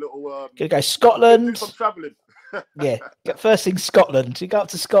go for a little. Gonna go Scotland. Do some travelling. Yeah, first thing Scotland. You go up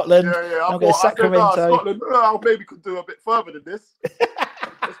to Scotland. Yeah. I'll go to Sacramento. Scotland. I maybe could do a bit further than this.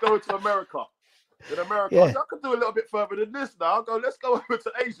 Let's go into America. In America, I could do a little bit further than this now. Let's go over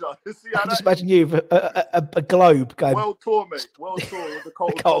to Asia. Let's see how I just imagine you with a globe going. World tour, mate. World tour with the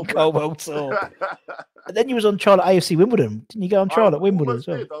Cold World Tour. And then you was on trial at AFC Wimbledon. Didn't you go on trial at Wimbledon as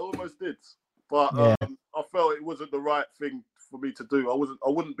well? I almost did. But I felt it wasn't the right thing for me to do. I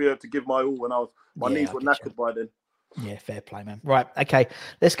wouldn't be able to give my all when my knees were knackered by then. Yeah, fair play, man. Right, okay.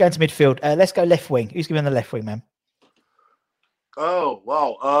 Let's go into midfield. Let's go left wing. Who's giving the left wing, man? Oh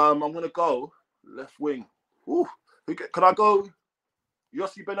wow. I'm gonna go left wing. Ooh, can I go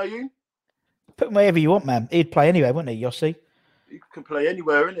Yossi Benayoun? Put him wherever you want, man. He'd play anyway, wouldn't he, Yossi? He can play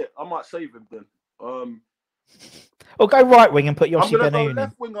anywhere, innit? I might save him then. Or go right wing and put Yossi Benayoun in. I'm gonna go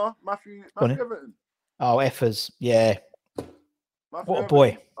left winger, Matthew Everton. Oh, Effers, yeah. Matthew what a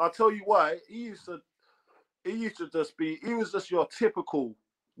boy! I'll tell you why. He was just your typical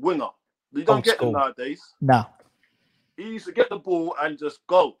winger. You don't get him nowadays. No. He used to get the ball and just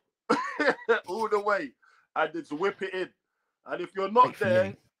go all the way and just whip it in. And if you're not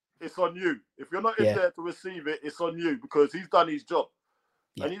there, it's on you. If you're not in there to receive it, it's on you because he's done his job.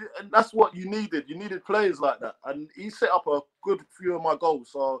 Yeah. And that's what you needed. You needed players like that. And he set up a good few of my goals.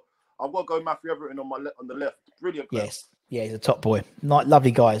 So I've got to go Matthew Everton on the left. Brilliant player. Yes. Yeah, he's a top boy.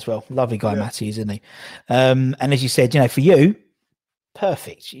 Lovely guy as well. Lovely guy, Matty, isn't he? And as you said, for you,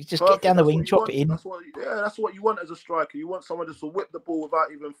 perfect. You just get down the wing, chop it in. That's what you want as a striker. You want someone just to whip the ball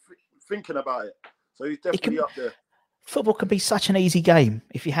without even thinking about it. So he's definitely up there. Football can be such an easy game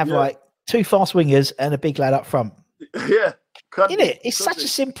if you have two fast wingers and a big lad up front. Yeah. Isn't it? It's such a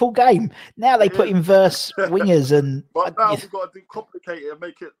simple game. Now they put inverse wingers and. But now we've got to complicate it and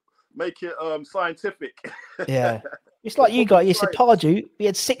make it scientific. Yeah. It's like you said, Pardew, we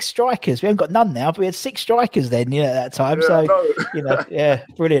had 6 strikers. We haven't got none now, but we had 6 strikers then, at that time.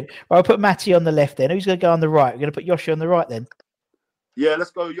 Brilliant. Well, I'll put Matty on the left then. Who's going to go on the right? We're going to put Yossi on the right then. Yeah, let's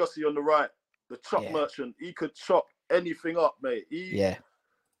go Yossi on the right. The chop merchant. He could chop anything up, mate.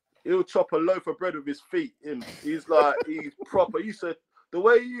 He'll chop a loaf of bread with his feet in. He's proper. The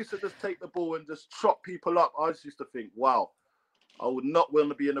way he used to just take the ball and just chop people up, I just used to think, wow, I would not want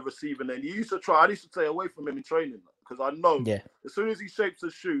to be in the receiving end. I used to stay away from him in training because I know as soon as he shapes a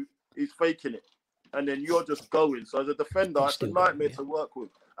shoot, he's faking it. And then you're just going. So as a defender, it's a nightmare to work with.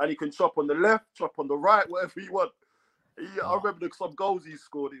 And he can chop on the left, chop on the right, whatever you want. I remember some goals he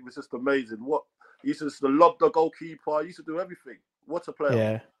scored. It was just amazing. He used to lob the goalkeeper. He used to do everything. What a player.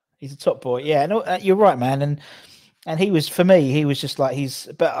 Yeah, he's a top boy. Yeah, no, you're right, man. And And he was, for me, he was just like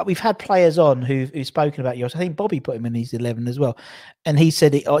but we've had players on who've spoken about yours. I think Bobby put him in his 11 as well. And he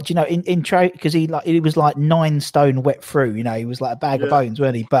said, do you know, in because he was like 9 stone wet through, you know, he was like a bag of bones,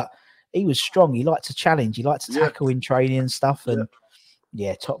 wasn't he? But he was strong. He liked to challenge. He liked to tackle in training and stuff. And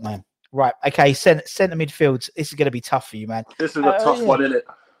top man. Right. Okay. Centre midfield. This is going to be tough for you, man. This is a tough one, isn't it?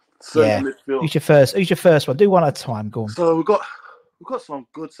 Centre midfield. Who's your first one? Do one at a time. Go on. So we've got some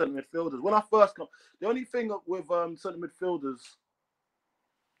good centre midfielders. When I first come, the only thing with centre midfielders,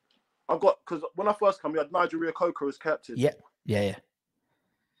 because when I first come, we had Nigel Reo-Coker as captain. Yeah.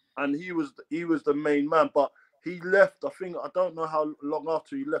 And he was the main man, but he left. I don't know how long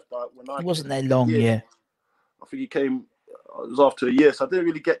after he left. He wasn't there long. Yeah. I think he came. It was after a year, so I didn't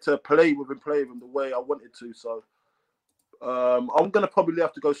really get to play with him the way I wanted to. So I'm gonna probably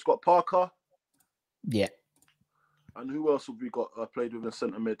have to go Scott Parker. Yeah. And who else have we got played with in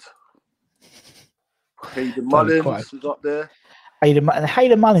centre mid? Hayden Mullins is up there. Hayden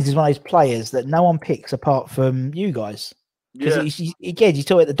Mullins is one of those players that no one picks apart from you guys. Because you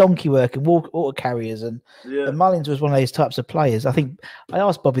talk about the donkey work and water carriers, and Mullins was one of those types of players. I think I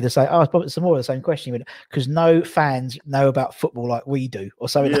asked Bobby some more of the same question, because no fans know about football like we do, or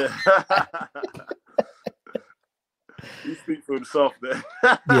something. Yeah. He speaks for himself there.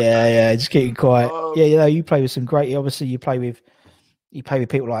 just keeping quiet. You play with some great. Obviously, you play with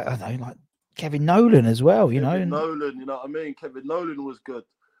people like, I don't know, like Kevin Nolan as well. Nolan, you know what I mean? Kevin Nolan was good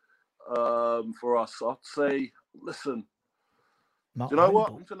for us. I'd say, listen. Do you know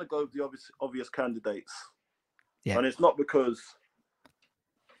what? I'm going to go with the obvious candidates. Yeah. And it's not because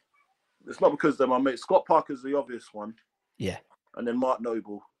they're my mates. Scott Parker's the obvious one. Yeah. And then Mark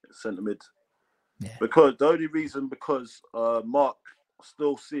Noble at centre mid. Yeah. Because Mark, I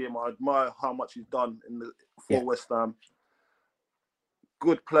still see him. I admire how much he's done for West Ham.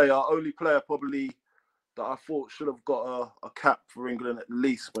 Good player. Only player probably that I thought should have got a cap for England at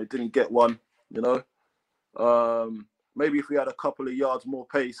least, but he didn't get one, you know. Maybe if we had a couple of yards more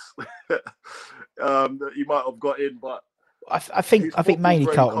pace, he might have got in. But I think mainly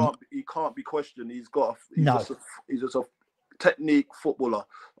Carlton. He can't be questioned. He's just a technique footballer,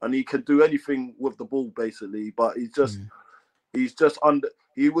 and he can do anything with the ball basically. But he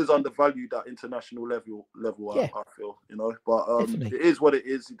was undervalued at international level. I feel, you know. But it is what it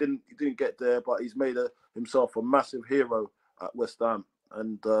is. He didn't get there, but he's made himself a massive hero at West Ham,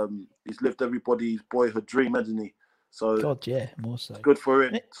 and he's lived everybody's boyhood dream, hasn't he? So more so. Good for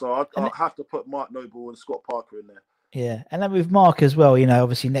him. So I'll have to put Mark Noble and Scott Parker in there. Yeah, and then with Mark as well, you know,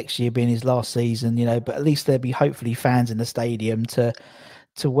 obviously next year being his last season, you know, but at least there'll be hopefully fans in the stadium to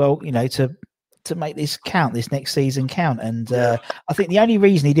make this count, this next season count. And I think the only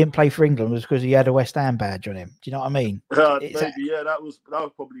reason he didn't play for England was because he had a West Ham badge on him. Do you know what I mean? Maybe, that was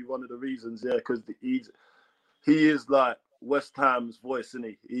probably one of the reasons. Yeah, because he is like West Ham's voice, isn't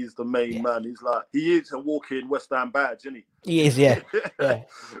he? He's the main man. He is a walk-in West Ham badge, isn't he? He is, yeah.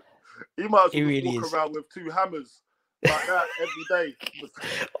 He might as well walk around with 2 hammers like that every day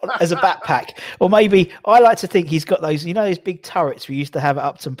as a backpack. Or maybe I like to think he's got those, you know, those big turrets we used to have at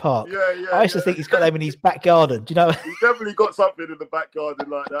Upton Park. I used to think he's got them in his back garden. Do you know? He's definitely got something in the back garden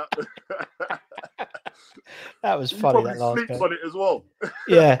like that. That was funny. He probably sleeps on it as well.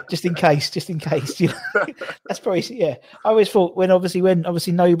 Yeah, just in case. You know? That's probably I always thought when obviously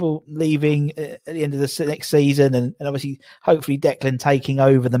Noble leaving at the end of the next season, and obviously hopefully Declan taking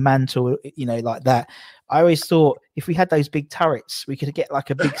over the mantle, you know, like that. I always thought if we had those big turrets, we could get like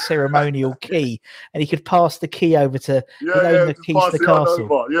a big ceremonial key, and he could pass the key over to the keys to the castle.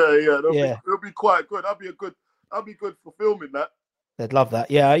 It'll be quite good. That'd be good for filming that. They'd love that.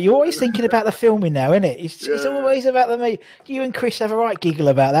 Yeah, you're always thinking about the filming now, isn't it? It's always about the me. You and Chris have a right giggle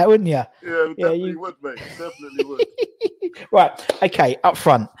about that, wouldn't you? Yeah, we would, mate. Definitely would. Right. Okay. Up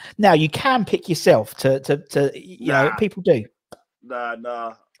front. Now you can pick yourself to you know, people do.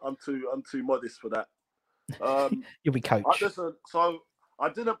 Nah. I'm too modest for that. You'll be coach. So I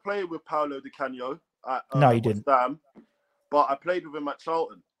didn't play with Paolo Di Canio at no, you didn't. West Ham, but I played with him at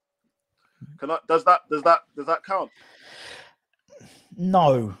Charlton. Does that count?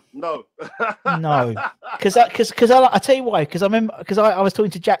 No. Because I tell you why. Because I remember I was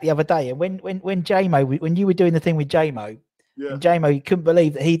talking to Jack the other day, and when JMO, when you were doing the thing with JMO, and JMO, he couldn't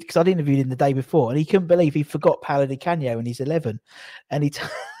believe that because I'd interviewed him the day before, and he couldn't believe he forgot Paolo Di Canio and he's 11, and he.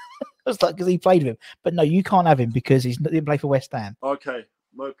 I was like, because he played with him, but no, you can't have him because he didn't play for West Ham. Okay,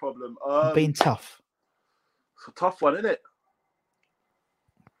 no problem. Being tough. It's a tough one, isn't it?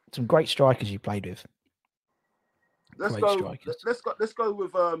 Some great strikers you played with. Let's go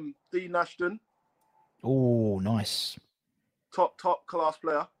with Dean Ashton. Oh, nice. Top class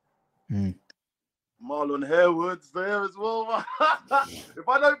player. Marlon Harewood's there as well. If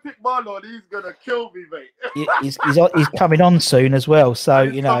I don't pick Marlon, he's gonna kill me, mate. He's coming on soon as well. So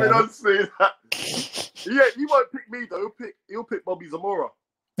He's you know. coming on soon. Yeah, he won't pick me though. He'll pick Bobby Zamora.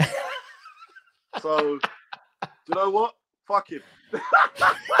 So, do you know what? Fuck him.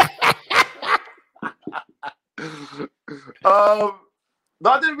 No,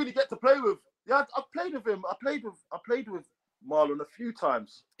 I didn't really get to play with. Yeah, I played with him. I played with Marlon a few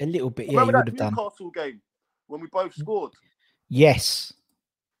times. A little bit, yeah. Remember You would that have done. Newcastle game when we both scored Yes.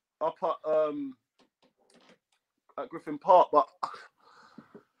 up at Griffin Park, but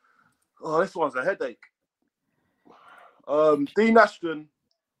this one's a headache. Dean Ashton.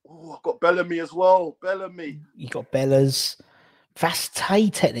 Oh, I've got Bellamy as well. Bellamy. You got Bellas.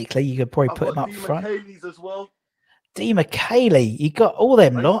 Vastay, technically, you could probably put him up front. McKaylee's as well. D. McKaylee, you got all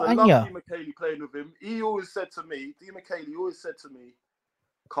them lot, I ain't love you? D. McKaylee playing with him. He always said to me, D. McKaylee always said to me,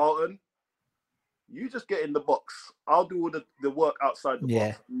 Carlton, you just get in the box. I'll do all the work outside the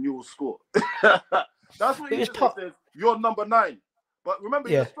box and you'll score. That's what he says. You're number 9. But remember,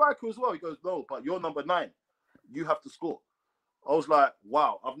 you're a striker as well. He goes, no, but you're number 9. You have to score. I was like,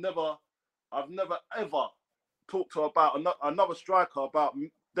 wow, I've never ever talked to about another striker about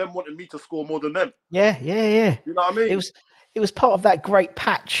them wanting me to score more than them. Yeah. You know what I mean? It was part of that great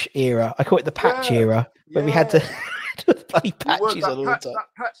patch era. I call it the patch era, where we had to play patches all the time.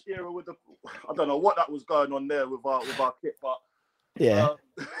 That patch era with I don't know what that was going on there with our kit, but yeah.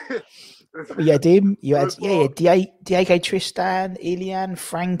 You had him. You had Diego Tristan, Ilian,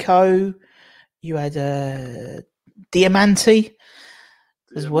 Franco. You had Diamante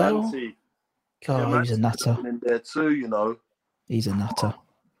as well. God, he's a nutter. In there too, you know. He's a nutter.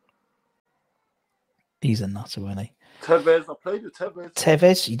 He's a nutter, wasn't he? Tevez, I played with Tevez.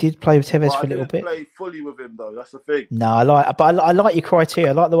 Tevez, you did play with Tevez for a little bit. I didn't play fully with him though. That's the thing. No, I like your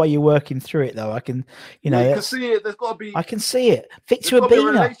criteria. I like the way you're working through it though. I can, you can see it. There's got to be. I can see it. Victor Urbina. A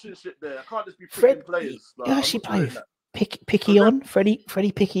Relationship there. I can't just be picking players. You actually play with Picky on, Freddie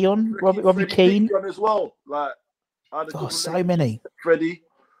Picky on, Robbie Keane as well. Like, so many. Freddie.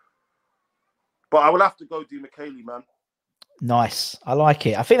 But I will have to go D. McKaylee, man. Nice. I like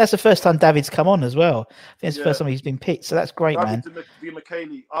it. I think that's the first time David's come on as well. I think it's the first time he's been picked. So that's great, man. D.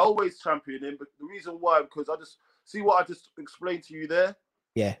 McKaylee. I always champion him, but the reason why, because I just see what I just explained to you there.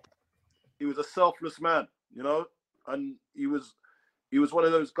 Yeah. He was a selfless man, you know, and he was one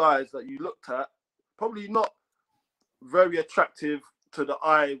of those guys that you looked at, probably not very attractive to the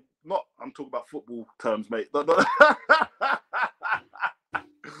eye. I'm talking about football terms, mate.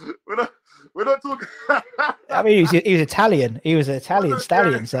 We're not talking. I mean, he was Italian. He was an Italian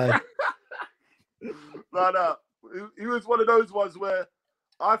stallion. So no. He was one of those ones where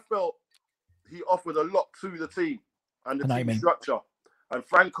I felt he offered a lot to the team and the team structure. And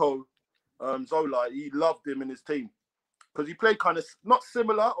Franco Zola, he loved him in his team because he played kind of not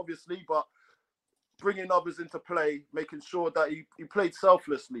similar, obviously, but bringing others into play, making sure that he played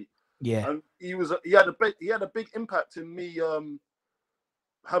selflessly. Yeah, and he had a big impact in me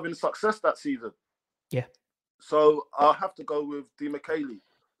having success that season. Yeah. So I'll have to go with D. McKaylee.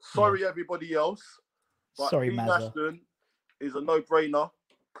 Sorry, everybody else. But sorry, Dean Mazza. Ashton is a no-brainer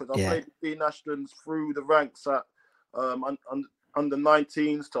because I played Dean Ashton's through the ranks at under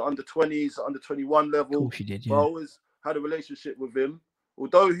 19s to under 20s, under 21 level. Of course you did, yeah. So I always had a relationship with him.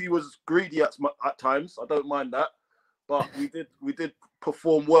 Although he was greedy at times, I don't mind that. But we did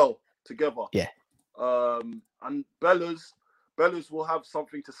perform well together. Yeah. And Bellas will have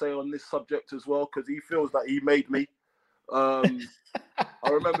something to say on this subject as well because he feels that he made me. I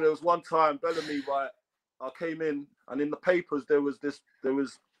remember there was one time Bellamy, right? I came in and in the papers there was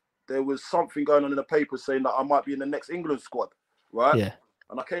something going on in the papers saying that I might be in the next England squad, right? Yeah.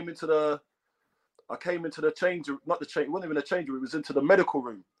 And I came into the change room, not the change, it wasn't even a change room, it was into the medical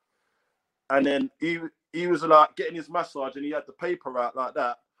room. And then he was like getting his massage and he had the paper out like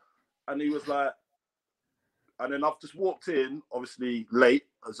that. And he was like, and then I've just walked in, obviously late,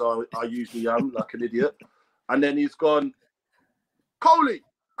 as I usually am, like an idiot. And then he's gone, Coley,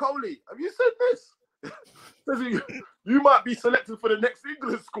 have you said this? Says you might be selected for the next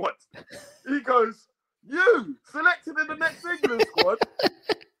England squad. He goes, you selected in the next England squad?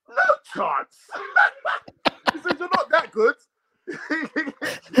 No chance. He said, you're not that good.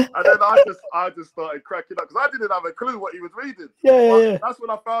 And then I just started cracking up because I didn't have a clue what he was reading. Yeah. That's when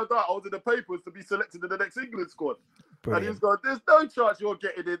I found out I was in the papers to be selected in the next England squad. Brilliant. And he was going, there's no chance you're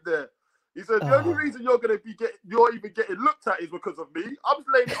getting in there. He said, the only reason you're even getting looked at is because of me. I'm just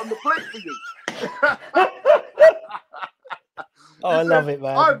laying it on the plate for you. I love it,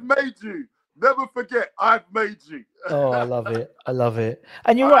 man. I've made you Never forget, I've made you. Oh, I love it. I love it.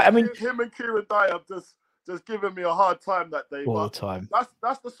 And you're right. I mean, him and Kieran Dyer just giving me a hard time that day. All the time.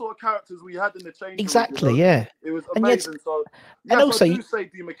 That's the sort of characters we had in the change. Exactly. Room, you know? Yeah. It was amazing. So yes, and also, I do say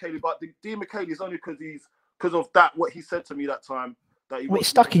Dean McKaylee, but Dean McKaylee is only because of that what he said to me that time. That it's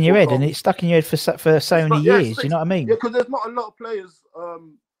stuck in your head, and it's stuck in your head for so many years. You know what I mean? Yeah, because there's not a lot of players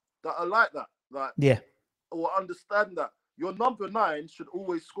that are like that. Like, yeah, or understand that your number 9 should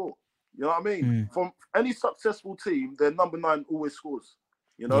always score. You know what I mean? From any successful team, their number 9 always scores.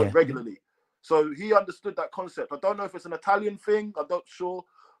 You know, regularly. So he understood that concept. I don't know if it's an Italian thing. I'm not sure,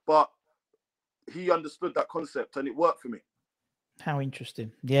 but he understood that concept, and it worked for me. How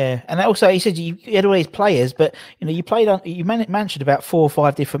interesting. Yeah. And also he said you had all these players, but you played on, you mentioned about 4 or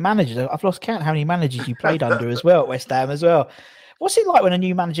 5 different managers. I've lost count how many managers you played under as well at West Ham as well. What's it like when a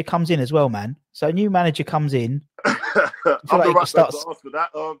new manager comes in as well, man? So a new manager comes in. I'm the right person to ask for that.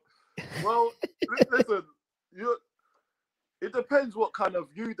 Well, listen, it depends what kind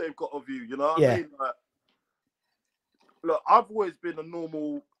of view they've got of you. You know what I mean? Like, look, I've always been a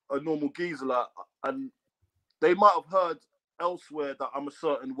normal geezer, like, and they might have heard elsewhere that I'm a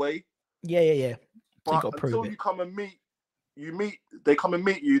certain way. Yeah. But until you come and they come and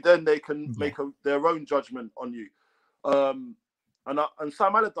meet you, then they can make their own judgment on you. And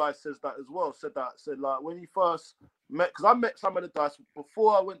Sam Allardyce says that as well. Said like when he first met, because I met Sam Allardyce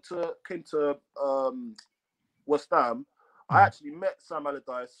before I came to West Ham. I actually met Sam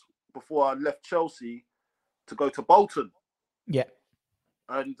Allardyce before I left Chelsea to go to Bolton. Yeah.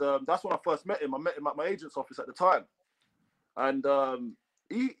 And that's when I first met him. I met him at my agent's office at the time. And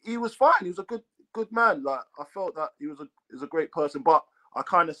he was fine. He was a good man. Like, I felt that he was a great person, but I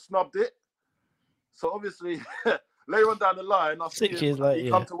kind of snubbed it. So obviously, later on down the line, I 6 years later,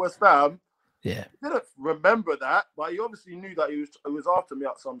 come to West Ham. Yeah, he didn't remember that, but he obviously knew that he was after me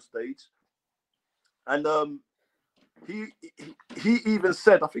at some stage. And he even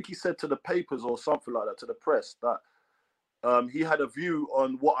said, I think he said to the papers or something like that, to the press, that he had a view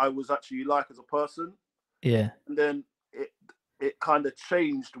on what I was actually like as a person. Yeah, and then it kind of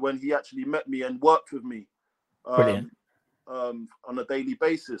changed when he actually met me and worked with me on a daily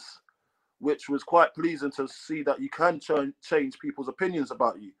basis, which was quite pleasing to see that you can change people's opinions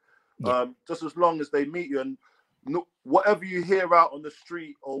about you, just as long as they meet you. And whatever you hear out on the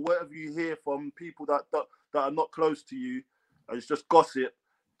street or whatever you hear from people that are not close to you, and it's just gossip,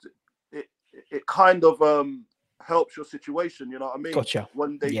 it kind of helps your situation, you know what I mean? Gotcha.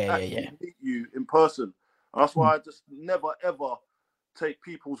 When they meet you in person. And that's why I just never ever take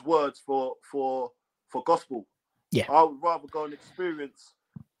people's words for gospel. Yeah. I would rather go and experience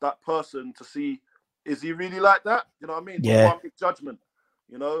that person to see, is he really like that? You know what I mean? Yeah. One big judgment,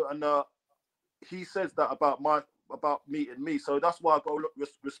 you know. And he says that about meeting me, so that's why I got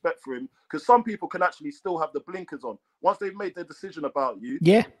respect for him, because some people can actually still have the blinkers on once they've made their decision about you.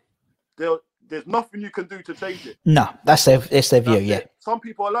 Yeah. There's nothing you can do to change it. No, that's their view. Yeah. Some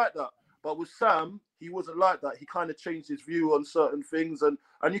people are like that. But with Sam, he wasn't like that. He kind of changed his view on certain things. And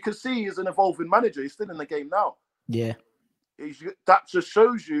you can see he's an evolving manager. He's still in the game now. Yeah. That just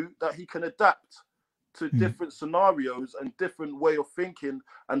shows you that he can adapt to different scenarios and different way of thinking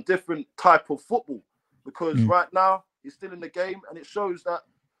and different type of football. Because right now, he's still in the game, and it shows that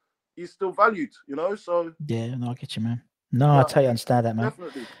he's still valued, you know? So yeah, no, I get you, man. No, I totally understand that, man.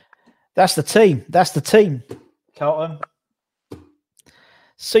 Definitely. That's the team. Carlton.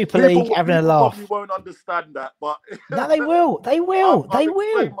 Super League having a laugh. Probably won't understand that, but no, they will. They will. I'll they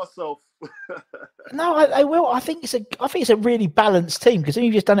will. Myself. No, they will. I think it's a really balanced team, because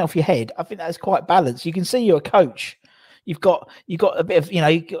you've just done it off your head. I think that's quite balanced. You can see you're a coach. You've got a bit of,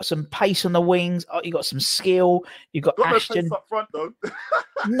 you've got some pace on the wings. You've got some skill. You've got Ashton up front, though.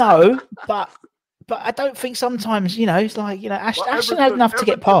 No, but I don't think sometimes, it's like, Ashton had enough to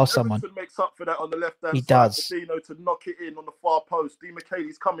get past someone. Everton makes up for that on the left-hand he side. Does. To knock it in on the far post. Dean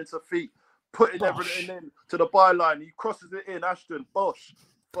McKaylee's coming to feet, putting everything in to the byline. He crosses it in. Ashton, Bosch.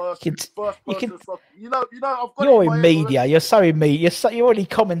 First person. I've got you're in media. You're so in media. You're already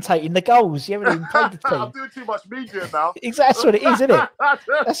commentating the goals. You haven't even played the team. I'm doing too much media now. That's what it is, isn't it?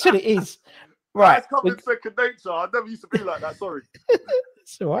 That's what it is. Right. That's coming second nature. I never used to be like that. Sorry.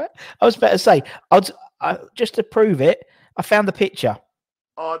 It's all right. I was about to say, just to prove it, I found the picture.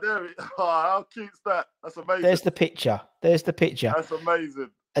 Oh, there it is. Oh, how cute's that? That's amazing. There's the picture. That's amazing.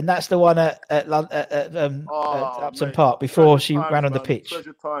 And that's the one at Upton Park before she ran on the pitch.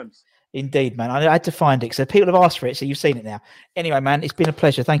 Treasure times. Indeed, man. I had to find it because people have asked for it, so you've seen it now. Anyway, man, it's been a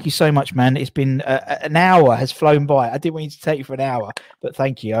pleasure. Thank you so much, man. It's been an hour has flown by. I didn't want you to take you for an hour, but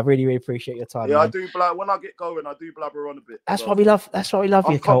thank you. I really, really appreciate your time. Yeah, man. I do. When I get going, I do blabber on a bit. That's why we love. That's why we love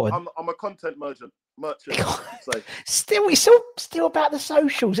you, Colton. I'm a content merchant. Still, it's all still about the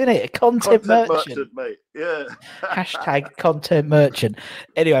socials, isn't it? Content merchant, mate. Yeah. Hashtag content merchant.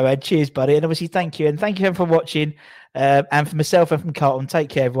 Anyway, man, cheers, buddy, and obviously thank you, and thank you for watching. And for myself and from Carlton, take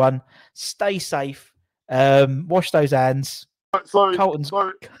care, everyone. Stay safe. Wash those hands. Sorry, Colton's...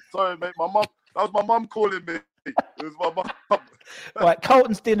 sorry, mate. My mum. That was my mum calling me. It was my mum. Right,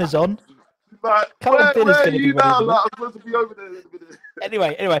 Colton's dinner's on. Like, Colton's dinner's going to be ready. I'm supposed to be over there in a minute.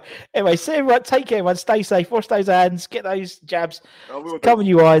 Anyway. See everyone. Take care, everyone. Stay safe. Wash those hands. Get those jabs. Cover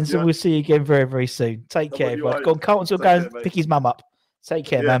your eyes, and we'll see you again very, very soon. Take care, everyone. Go on, Colton's will go and pick his mum up. Take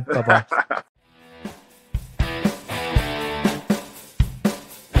care, man. Bye bye.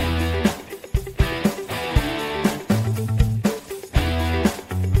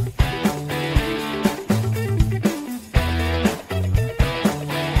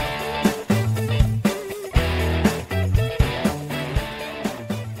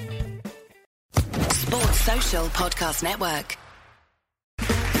 Podcast Network.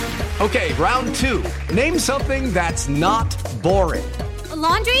 Okay, round 2. Name something that's not boring. A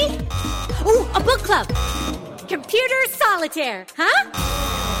laundry? Ooh, a book club. Computer solitaire, huh?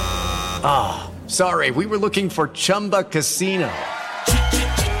 Ah, sorry, we were looking for Chumba Casino.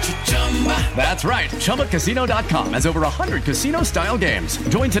 That's right, ChumbaCasino.com has over 100 casino-style games.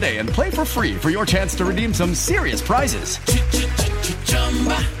 Join today and play for free for your chance to redeem some serious prizes.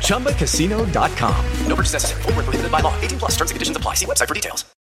 ChumbaCasino.com. No purchase necessary. Void where prohibited by law. 18+ terms and conditions apply. See website for details.